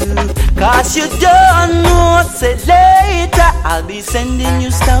than due, cause you don't know, say later I'll be sending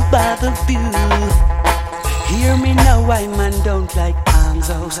you stuff by the few. Hear me now, why man don't like arms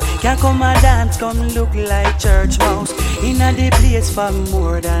house. Can't come and dance, come look like church mouse. In a the place for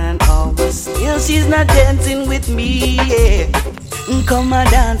more than an hour, still she's not dancing with me, yeah. Come and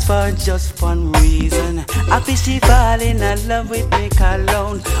dance for just one reason. I feel she fall in love with me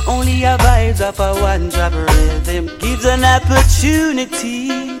cologne. Only a vibes of a one drop rhythm gives an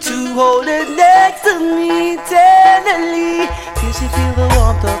opportunity to hold her next to me tenderly, till she feel the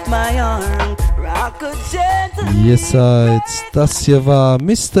warmth of my arm. Rock her gently. Yes, das hier war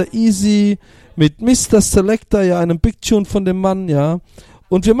Mr. Easy mit Mr. Selector, ja, einem Big Tune von dem Mann, ja.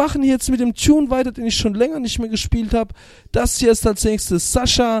 Und wir machen jetzt mit dem Tune weiter, den ich schon länger nicht mehr gespielt habe. Das hier ist als nächstes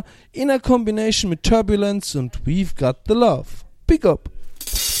Sasha in a combination mit Turbulence und We've Got the Love. Big up.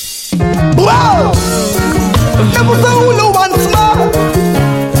 Wow! Never the Hulu once more.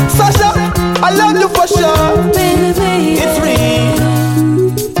 Sasha, I love you for sure. Baby, baby. It's real.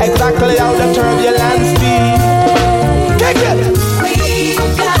 Exactly how the turbulence be. Take it. We've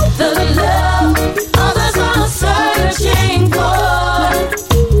got the love others are searching for.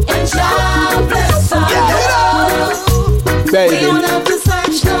 Baby. We don't have to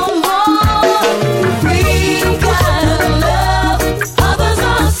search no more. We got a love others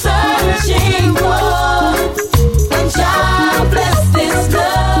are searching for, and God bless this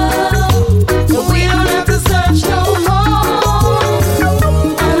love. We don't have to search no more.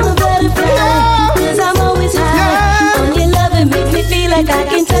 I'm a butterfly, 'cause I'm always high on your love. It makes me feel like I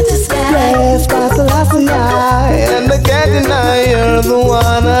can touch the sky. Yes, Pastor Lassie, and I can't deny you're the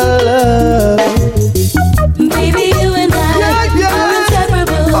one I love. Baby, you and I are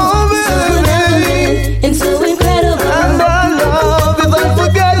inseparable, so lovely and so incredible. And our love is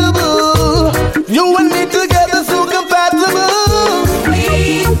unforgettable. You and me together so compatible.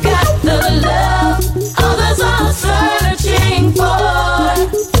 We've got the love others are searching for,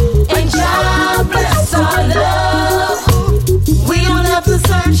 and God bless our love. We don't have to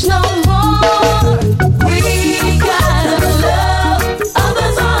search no more. We got a love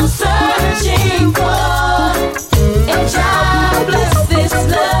others are searching for, and God bless this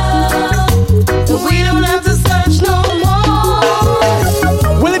love. We don't have to search no more.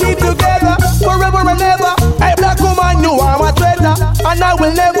 We'll be together forever and ever. Hey, black woman, you are my treasure, and I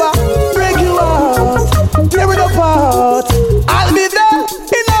will never break you out, tear it apart. I'll be there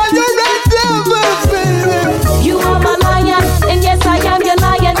in all your endeavors, baby. You are my lion, and yes, I am your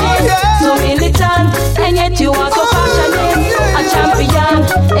lioness. yeah. So militant, and yet you are so passionate. A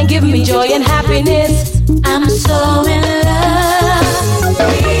champion, and give me joy and happiness. I'm so in love.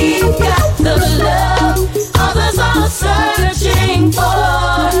 We've got the love others are searching for,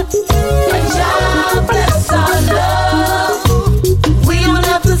 and God bless our love. We don't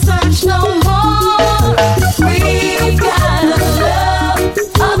have to search no more. We've got a love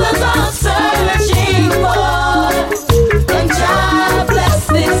others are searching for, and God bless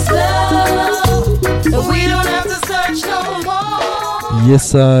this love. We don't have to search no more.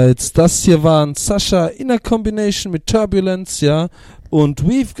 Yes, das hier waren Sasha in a combination mit Turbulence, ja, und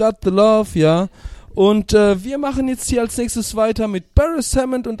We've Got the Love, ja. Und wir machen jetzt hier als nächstes weiter mit Beres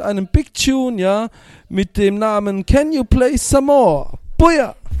Hammond und einem Big Tune, ja, mit dem Namen Can You Play Some More?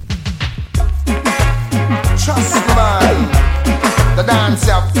 Booyah! Trust man, the dance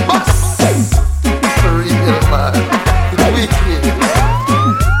of bus. For real man, it's wicked.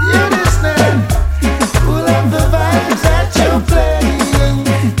 Hear this man, full of the vibes that you're playing.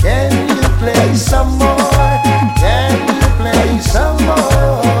 Can you play some more? Can you play some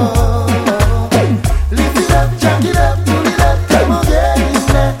more? Lift it up, jack it up, pull it up, come again.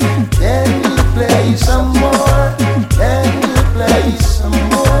 Can you play some more? Can you play some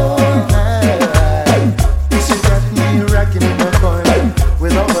more? This has got me rocking in my corner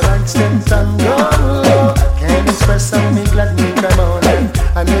with all the lights and thunder.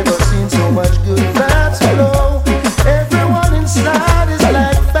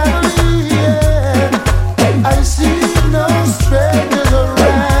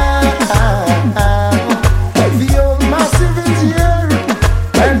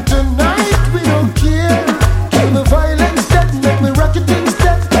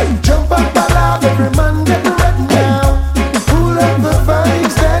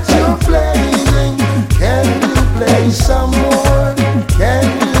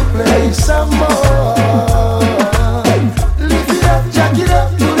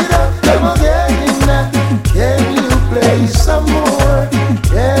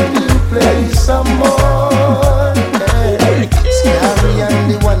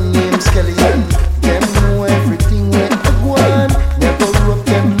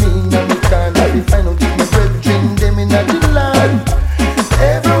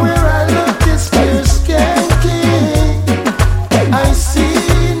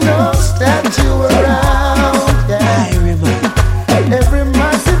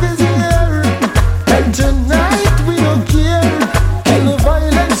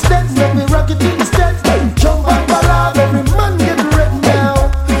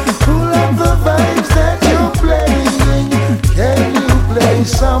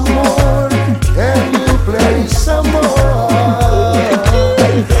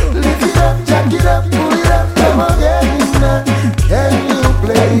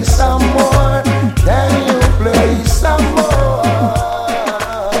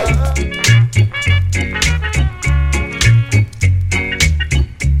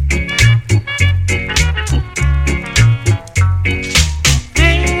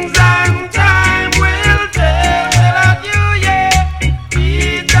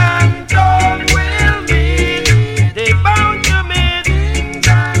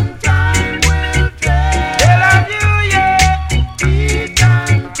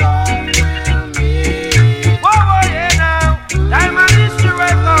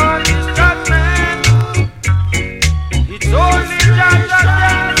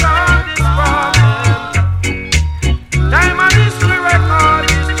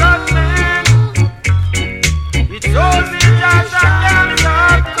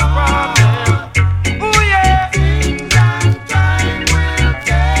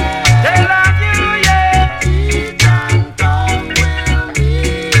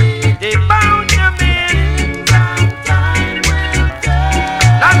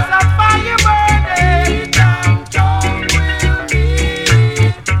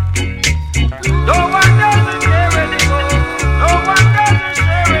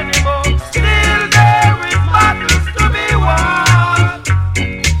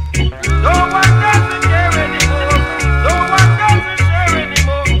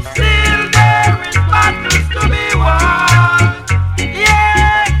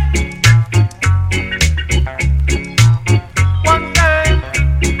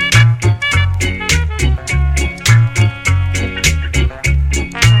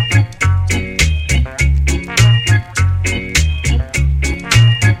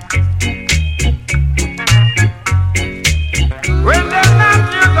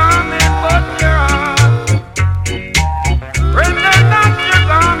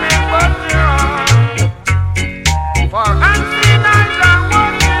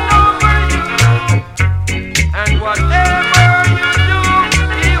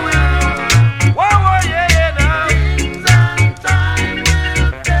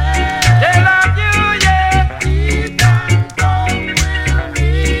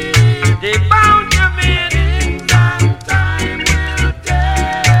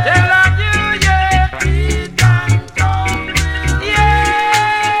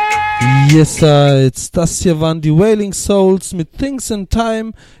 Yes, das hier waren die Wailing Souls mit Things in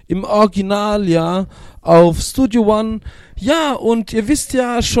Time im Original, ja, auf Studio One. Ja, und ihr wisst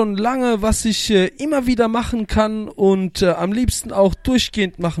ja schon lange, was ich immer wieder machen kann und am liebsten auch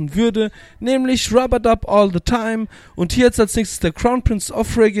durchgehend machen würde, nämlich Rub-a-Dub All the Time. Und hier jetzt als nächstes der Crown Prince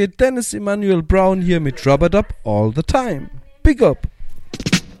of Reggae, Dennis Emmanuel Brown hier mit Rub-a-Dub All the Time. Big up!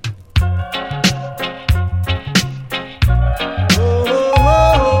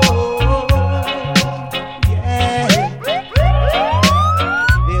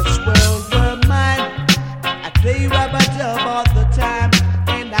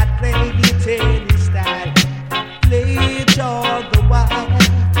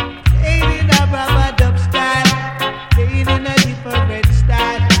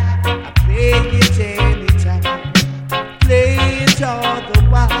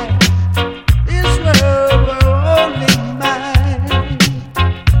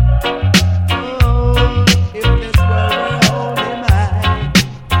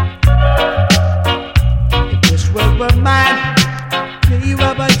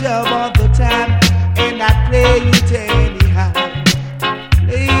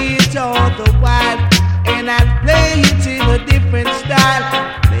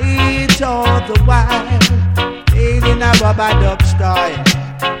 Rub-a-dub style,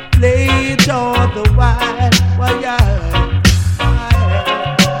 play it all the while, well, yeah.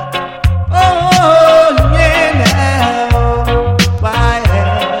 Oh, yeah, now, why, yeah.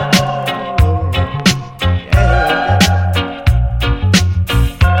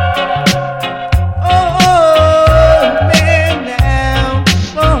 Oh, man, now,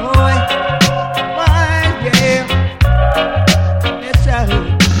 boy, why, yeah. Yes,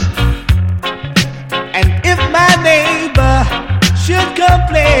 and if my neighbor should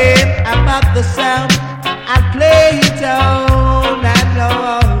complain about the sound, I play it on, I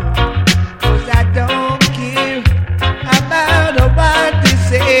know, 'cause I don't care about what they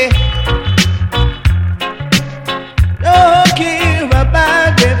say. Don't care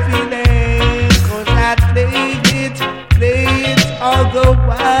about their feelings, 'cause I play it all the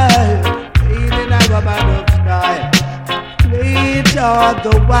while. Play it in a rub-a-dub style, play it all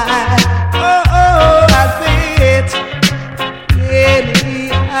the while. Oh, I play it.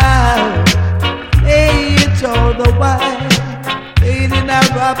 Play it all the while, play it in a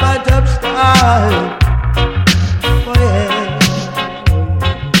rub-a-dub style. Oh yeah,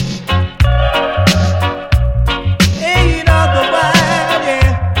 play it all the while,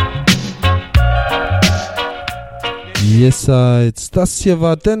 yeah. Yes, das hier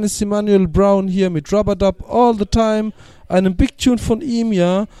war Dennis Emmanuel Brown hier mit Rub-a-Dub All the Time, einem Big Tune von ihm,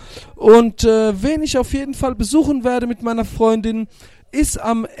 ja. Und wen ich auf jeden Fall besuchen werde mit meiner Freundin, ist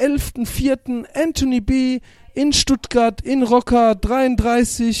am 11.04. Anthony B. in Stuttgart, in Rocker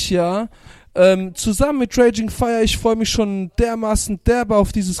 33, ja. Zusammen mit Raging Fire. Ich freue mich schon dermaßen derbe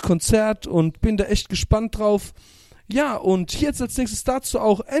auf dieses Konzert und bin da echt gespannt drauf. Ja, und hier jetzt als nächstes dazu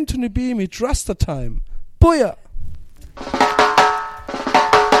auch Anthony B. mit Rasta Time. Booyah!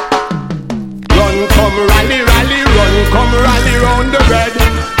 Run, come, rally, rally, run, come, rally round the red,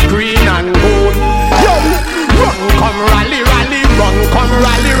 green and gold. Yo, run, come, rally, rally, run, come,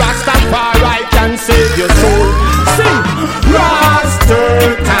 rally, Rastafari can save your soul. Sing, Rasta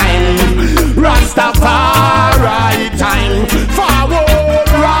time, Rastafari time, forward,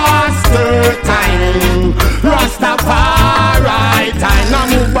 Rasta time, Rastafari time. Now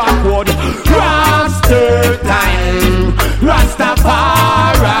move backward, Rasta time,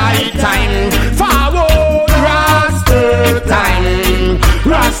 Rastafari time.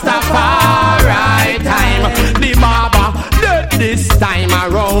 Rastafari time. The barber dead this time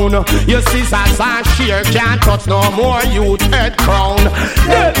around. Your scissors and shear can't touch no more youth head crown.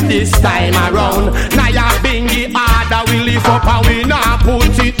 Dead this time around. Now your bingy harder we lift up and we not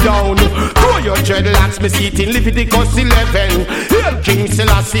put it down. Throw your dreadlocks, me see it in Leviticus 11. Hail King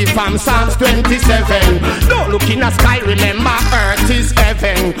Selassie from Psalms 27. Don't look in the sky, remember earth is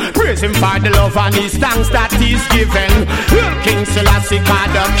heaven. Praise him for the love and his thanks that he's given. Hail King Selassie, God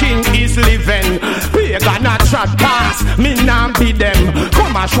the King is living. Pagan a trot pass, me nah be them.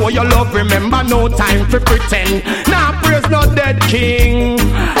 Come and show your love, remember no time for pretend. Nah praise no dead king.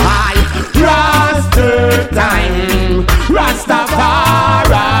 I Rasta time,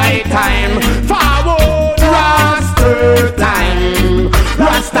 Rastafari time. Forward Rasta time,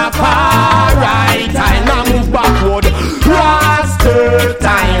 Rastafari time. Now move backward, Rasta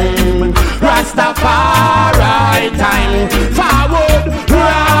time, Rastafari time. Forward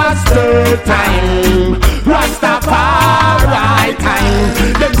Rasta time, Rastafari time.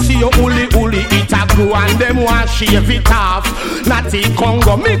 Them see you uli uli, it a grow and them want shave it off. Natty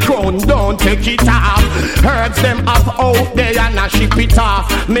Congo, me crown, don't take it off. Herbs them up out there and I ship it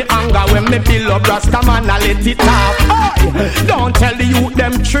off. Me anger when me build up Rasta man, I let it off. Oi, don't tell the youth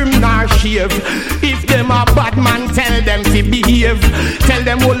them trim nor shave. If them a bad man, tell them to behave. Tell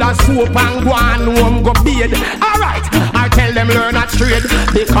them all a soap and go on home go bathe. Alright, I tell them learn a trade.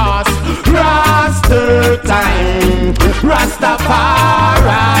 Because Rasta time,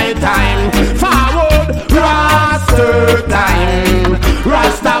 Rastafari time. Forward, Rasta time,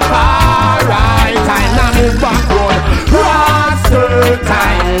 Rastafari time. Now move backward, Rasta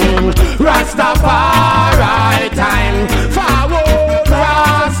time, Rastafari time. Forward,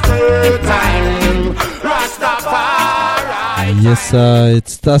 Rasta time, Rastafari. Yes,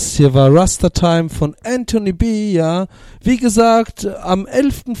 jetzt das hier war Rasta Time von Anthony B, ja. Wie gesagt, am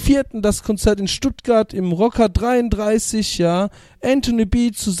 11.04. das Konzert in Stuttgart im Rocker 33, ja. Anthony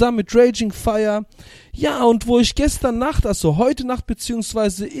B zusammen mit Raging Fire. Ja, und wo ich gestern Nacht, also heute Nacht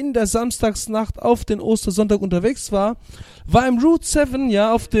beziehungsweise in der Samstagsnacht auf den Ostersonntag unterwegs war, war im Route 7,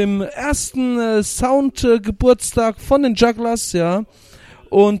 ja, auf dem ersten Sound-Geburtstag von den Jugglers, ja.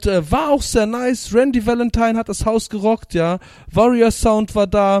 Und war auch sehr nice. Randy Valentine hat das Haus gerockt, ja. Warrior Sound war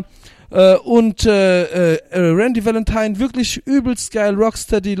da. Und Randy Valentine wirklich übelst geil.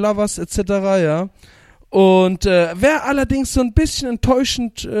 Rocksteady, Lovers etc., ja. Und wer allerdings so ein bisschen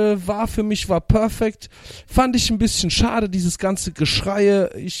enttäuschend war für mich, war Perfect. Fand ich ein bisschen schade, dieses ganze Geschreie.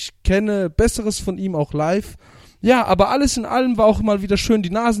 Ich kenne Besseres von ihm auch live. Ja, aber alles in allem war auch mal wieder schön, die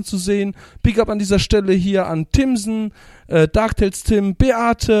Nasen zu sehen. Big up an dieser Stelle hier an Timson, Darktales Tim,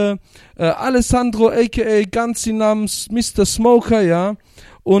 Beate, Alessandro aka Gansinams, Mr. Smoker, ja.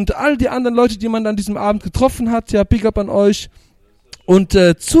 Und all die anderen Leute, die man an diesem Abend getroffen hat, ja, Big up an euch. Und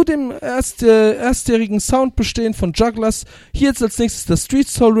zu dem erstjährigen Soundbestehen von Jugglers, hier jetzt als nächstes das Street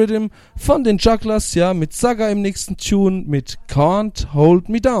Soul Rhythm von den Jugglers, ja, mit Saga im nächsten Tune, mit Can't Hold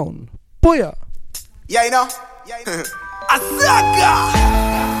Me Down. Boya! Yeah, you know. A Saga,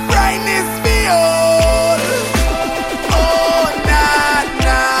 Brian is beyond. Oh, nah,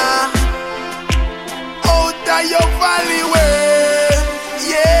 nah. Out of your valley way,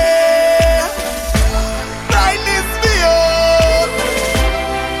 yeah. Brian is beyond.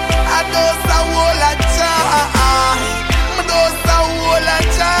 I don't say all a time. I don't say all a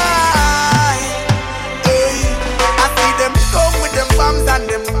time. Hey, I see them come with them bombs and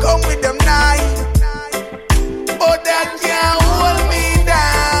them come with them knives. But that can't hold me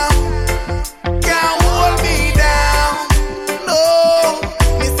down. Can't hold me down. No.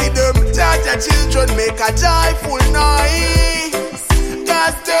 Me see them Jaja children make a joyful noise.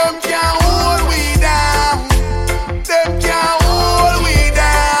 Cause them can't hold we down. Them can't hold we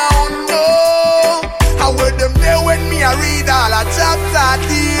down. No. I wear them there when me I read all a chapter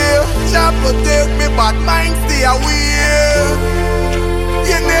dear. Jah protect me but mine stay away.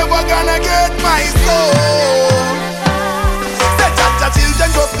 You're never gonna get my soul.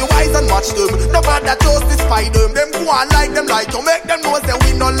 Children just be wise and watch them. Nobody just despise them. Them go on like them like you. Make them know say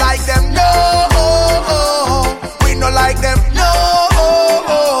we not like them. No, we not like them. No,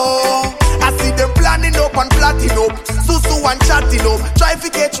 I see them planning up and plotting up. Susu and chatting up. Try to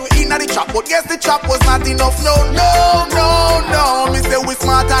get you in at the trap, but guess the trap was not enough. No, me say we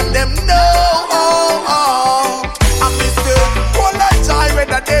smart and them. No, I miss them. All I try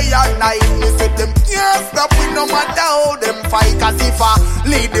whether day or night. Me say them can't stop. No matter how them fight, cause if I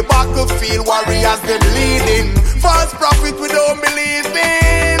lead the battlefield, warriors them leading. False prophet we don't believe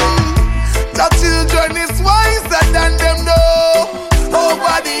in. The children is wiser than them know.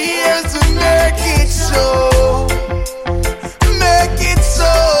 Over the years to make it show. Make it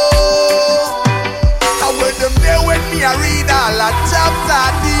show. I wear them there when me I read all a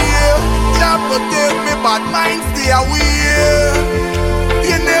chapter dear. Jah protect me but mine stay away.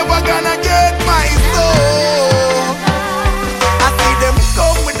 You're never gonna get my soul. I see them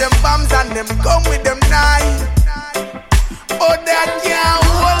come with them bombs and them come with them knives. But that can't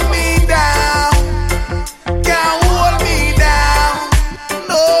hold me down. Can't hold me down.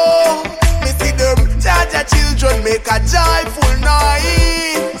 No. Me see them Jaja children make a joyful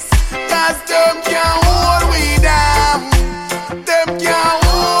noise. Cause them can't hold we down. Them can't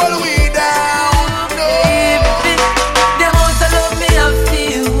hold we down. No. Them also love me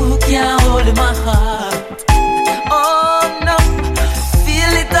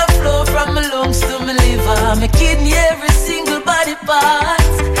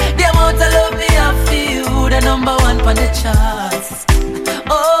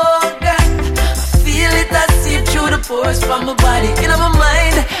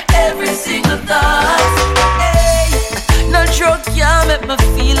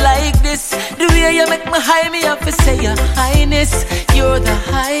high, me have to say your highness. You're the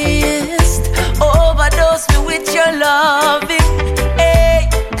highest. Overdose me with your loving. Hey.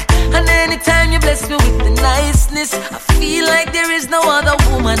 And anytime you bless me with the niceness, I feel like there is no other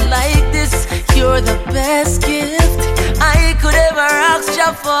woman like this. You're the best gift I could ever ask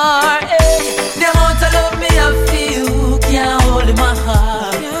you for. Hey. The amount of love me I feel can't hold in my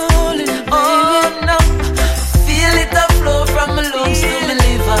heart. Oh no, feel it a flow from my lungs to my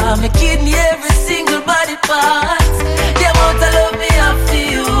liver, my kidney, every single body part. The amount of love me I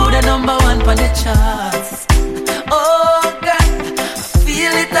feel, the number one on the charts. Oh God,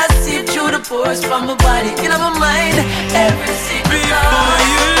 feel it I seep through the pores from my body, in my mind, every single time. Before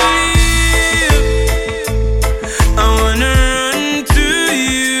you leave, I wanna run to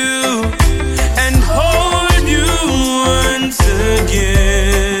you and hold you once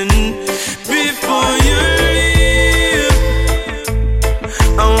again. Before you leave,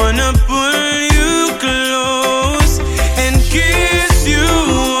 I wanna pull you close and kiss you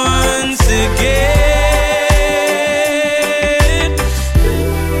once again.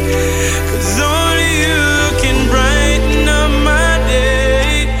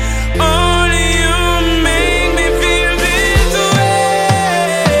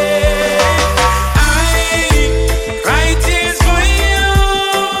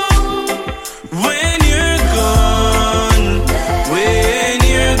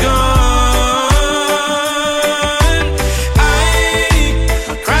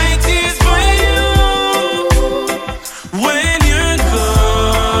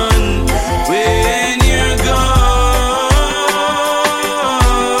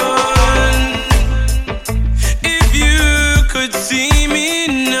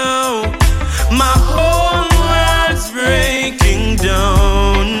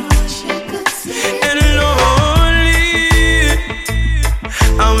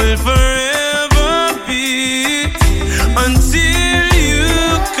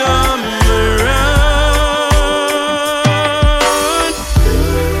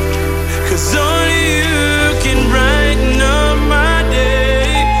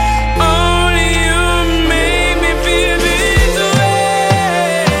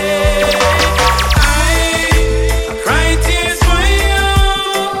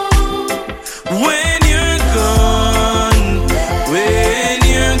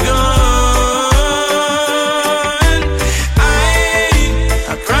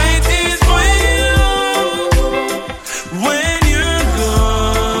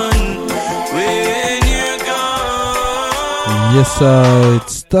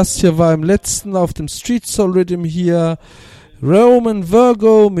 Das hier war im letzten auf dem Street Soul Rhythm hier. Roman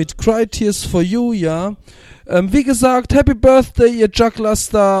Virgo mit Cry Tears for You, ja. Wie gesagt, Happy Birthday, ihr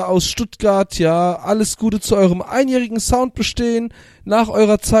Jugglaster aus Stuttgart, ja. Alles Gute zu eurem einjährigen Soundbestehen nach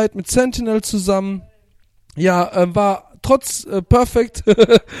eurer Zeit mit Sentinel zusammen. Ja, war trotz perfekt,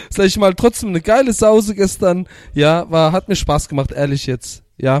 sag ich mal, trotzdem eine geile Sause gestern. Ja, hat mir Spaß gemacht, ehrlich jetzt.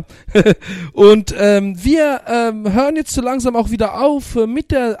 Ja, und wir hören jetzt so langsam auch wieder auf mit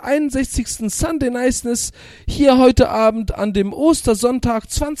der 61. Sunday Niceness hier heute Abend an dem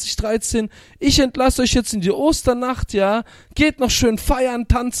Ostersonntag 2013. Ich entlasse euch jetzt in die Osternacht, ja. Geht noch schön feiern,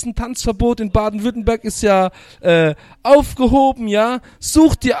 tanzen. Tanzverbot in Baden-Württemberg ist ja aufgehoben, ja.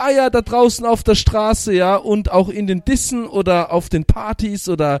 Sucht die Eier da draußen auf der Straße, ja, und auch in den Dissen oder auf den Partys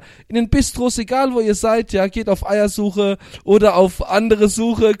oder in den Bistros, egal wo ihr seid, ja. Geht auf Eiersuche oder auf andere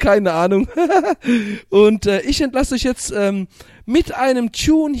Suche. Keine Ahnung. Und ich entlasse euch jetzt mit einem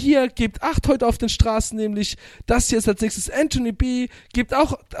Tune hier. Gebt Acht heute auf den Straßen, nämlich das hier ist als nächstes Anthony B. Gebt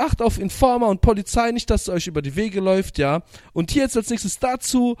auch Acht auf Informer und Polizei, nicht, dass es euch über die Wege läuft, ja. Und hier jetzt als nächstes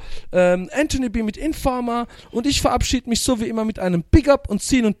dazu Anthony B. mit Informer. Und ich verabschiede mich so wie immer mit einem Big Up und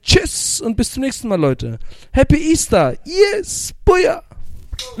Ziehen und Tschüss und bis zum nächsten Mal, Leute. Happy Easter. Yes, booyah.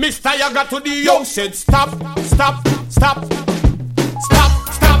 Mr. You got to the young said stop, stop, stop. Stop,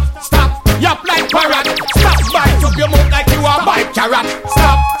 stop, stop, yap like parrot. Stop, bite up your mouth like you are bite carrot.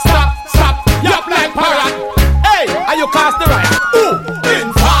 Stop, stop, stop, yap like parrot. Hey, are you cast the right? Ooh,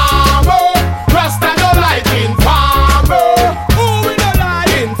 Informer, Rasta no like Informer. Ooh, we no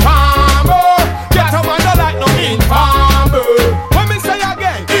like Informer. Get a man no like no Informer. Let me say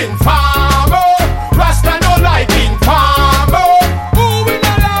again, Informer, Rasta no like Informer. Ooh, we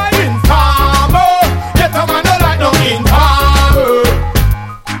no like Informer. Get a man no like no Informer.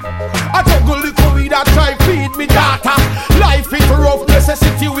 I took a little weed and try feed me data. Life is rough,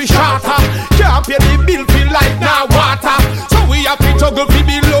 necessity we shatter. Can't pay the bill, feel like now water. So we have to juggle, we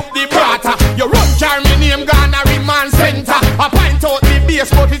build up the brata. You run Jeremy name, Ghana remand center. I point out the base,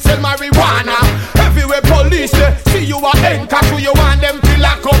 but it's in marijuana. Everywhere police, they see you a enter. So you want them to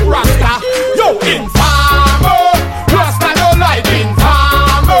lock up Rasta. Yo, Informer.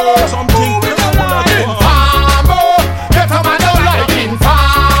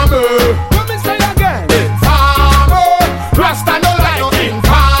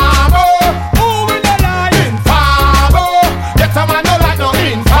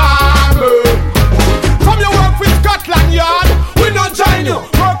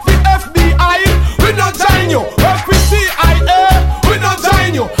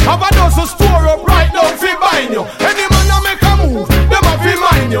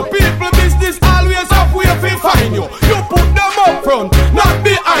 you. People business always have way to find you. You put them up front, not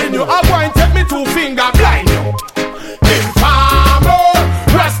behind you. I'm going to take me 2 finger blind you. Informer,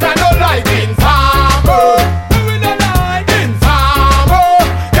 Rasta no like informer. We no like informer.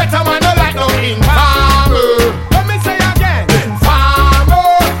 Get a man no like no informer. Let me say again.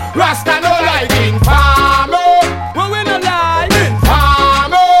 Informer, Rasta no like informer. We no like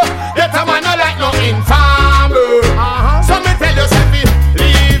informer. Get a man no like no informer. So me tell you something.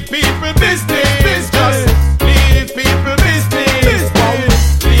 Leave people business. Just leave people business.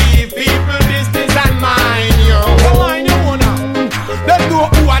 Leave people business and mind you. Mind you now. Them know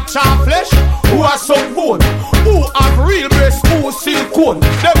who are chop flesh, who are some bone, who have real breast, who silicone.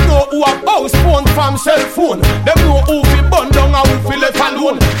 Them know who have house phone from cell phone. Them know who fi burn down and who fi left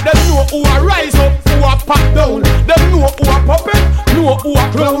alone. Them know who are rise up, who are pack down. Them know who are puppet, know who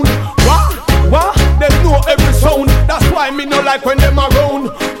are clown. What? Them know every sound. That's why me no like when them around.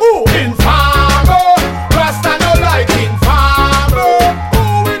 Who informer? Rasta no like informer. Who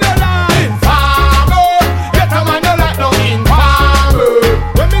we no like informer? Get a man no like no informer.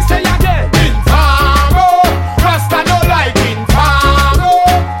 When me say again, informer. Rasta no like informer.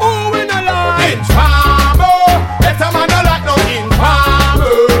 Who we no like informer? Get a man no like no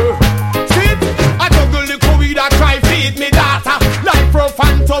informer. See, I juggle the COVID, I try feed me data. Life rough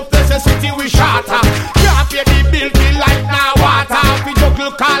and tough, necessity we shatter. Can't pay the bill, feel like now water. We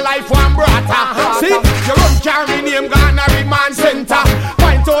juggle call life one brata. See, you run carry name, Ghana remand center.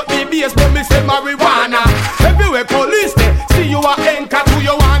 Point out the base, but me say marijuana. Everywhere police they see you a anchor to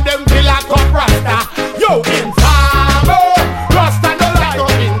you and them feel like a rasta. Yo, informer, Rasta no like no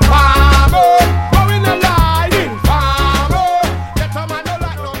informer. But we no like informer. Get a man no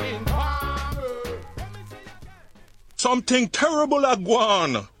like no informer. Something terrible a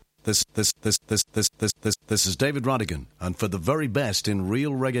gone. This is David Rodigan, and for the very best in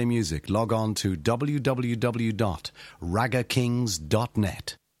real reggae music, log on to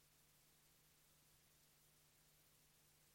www.raggakings.net.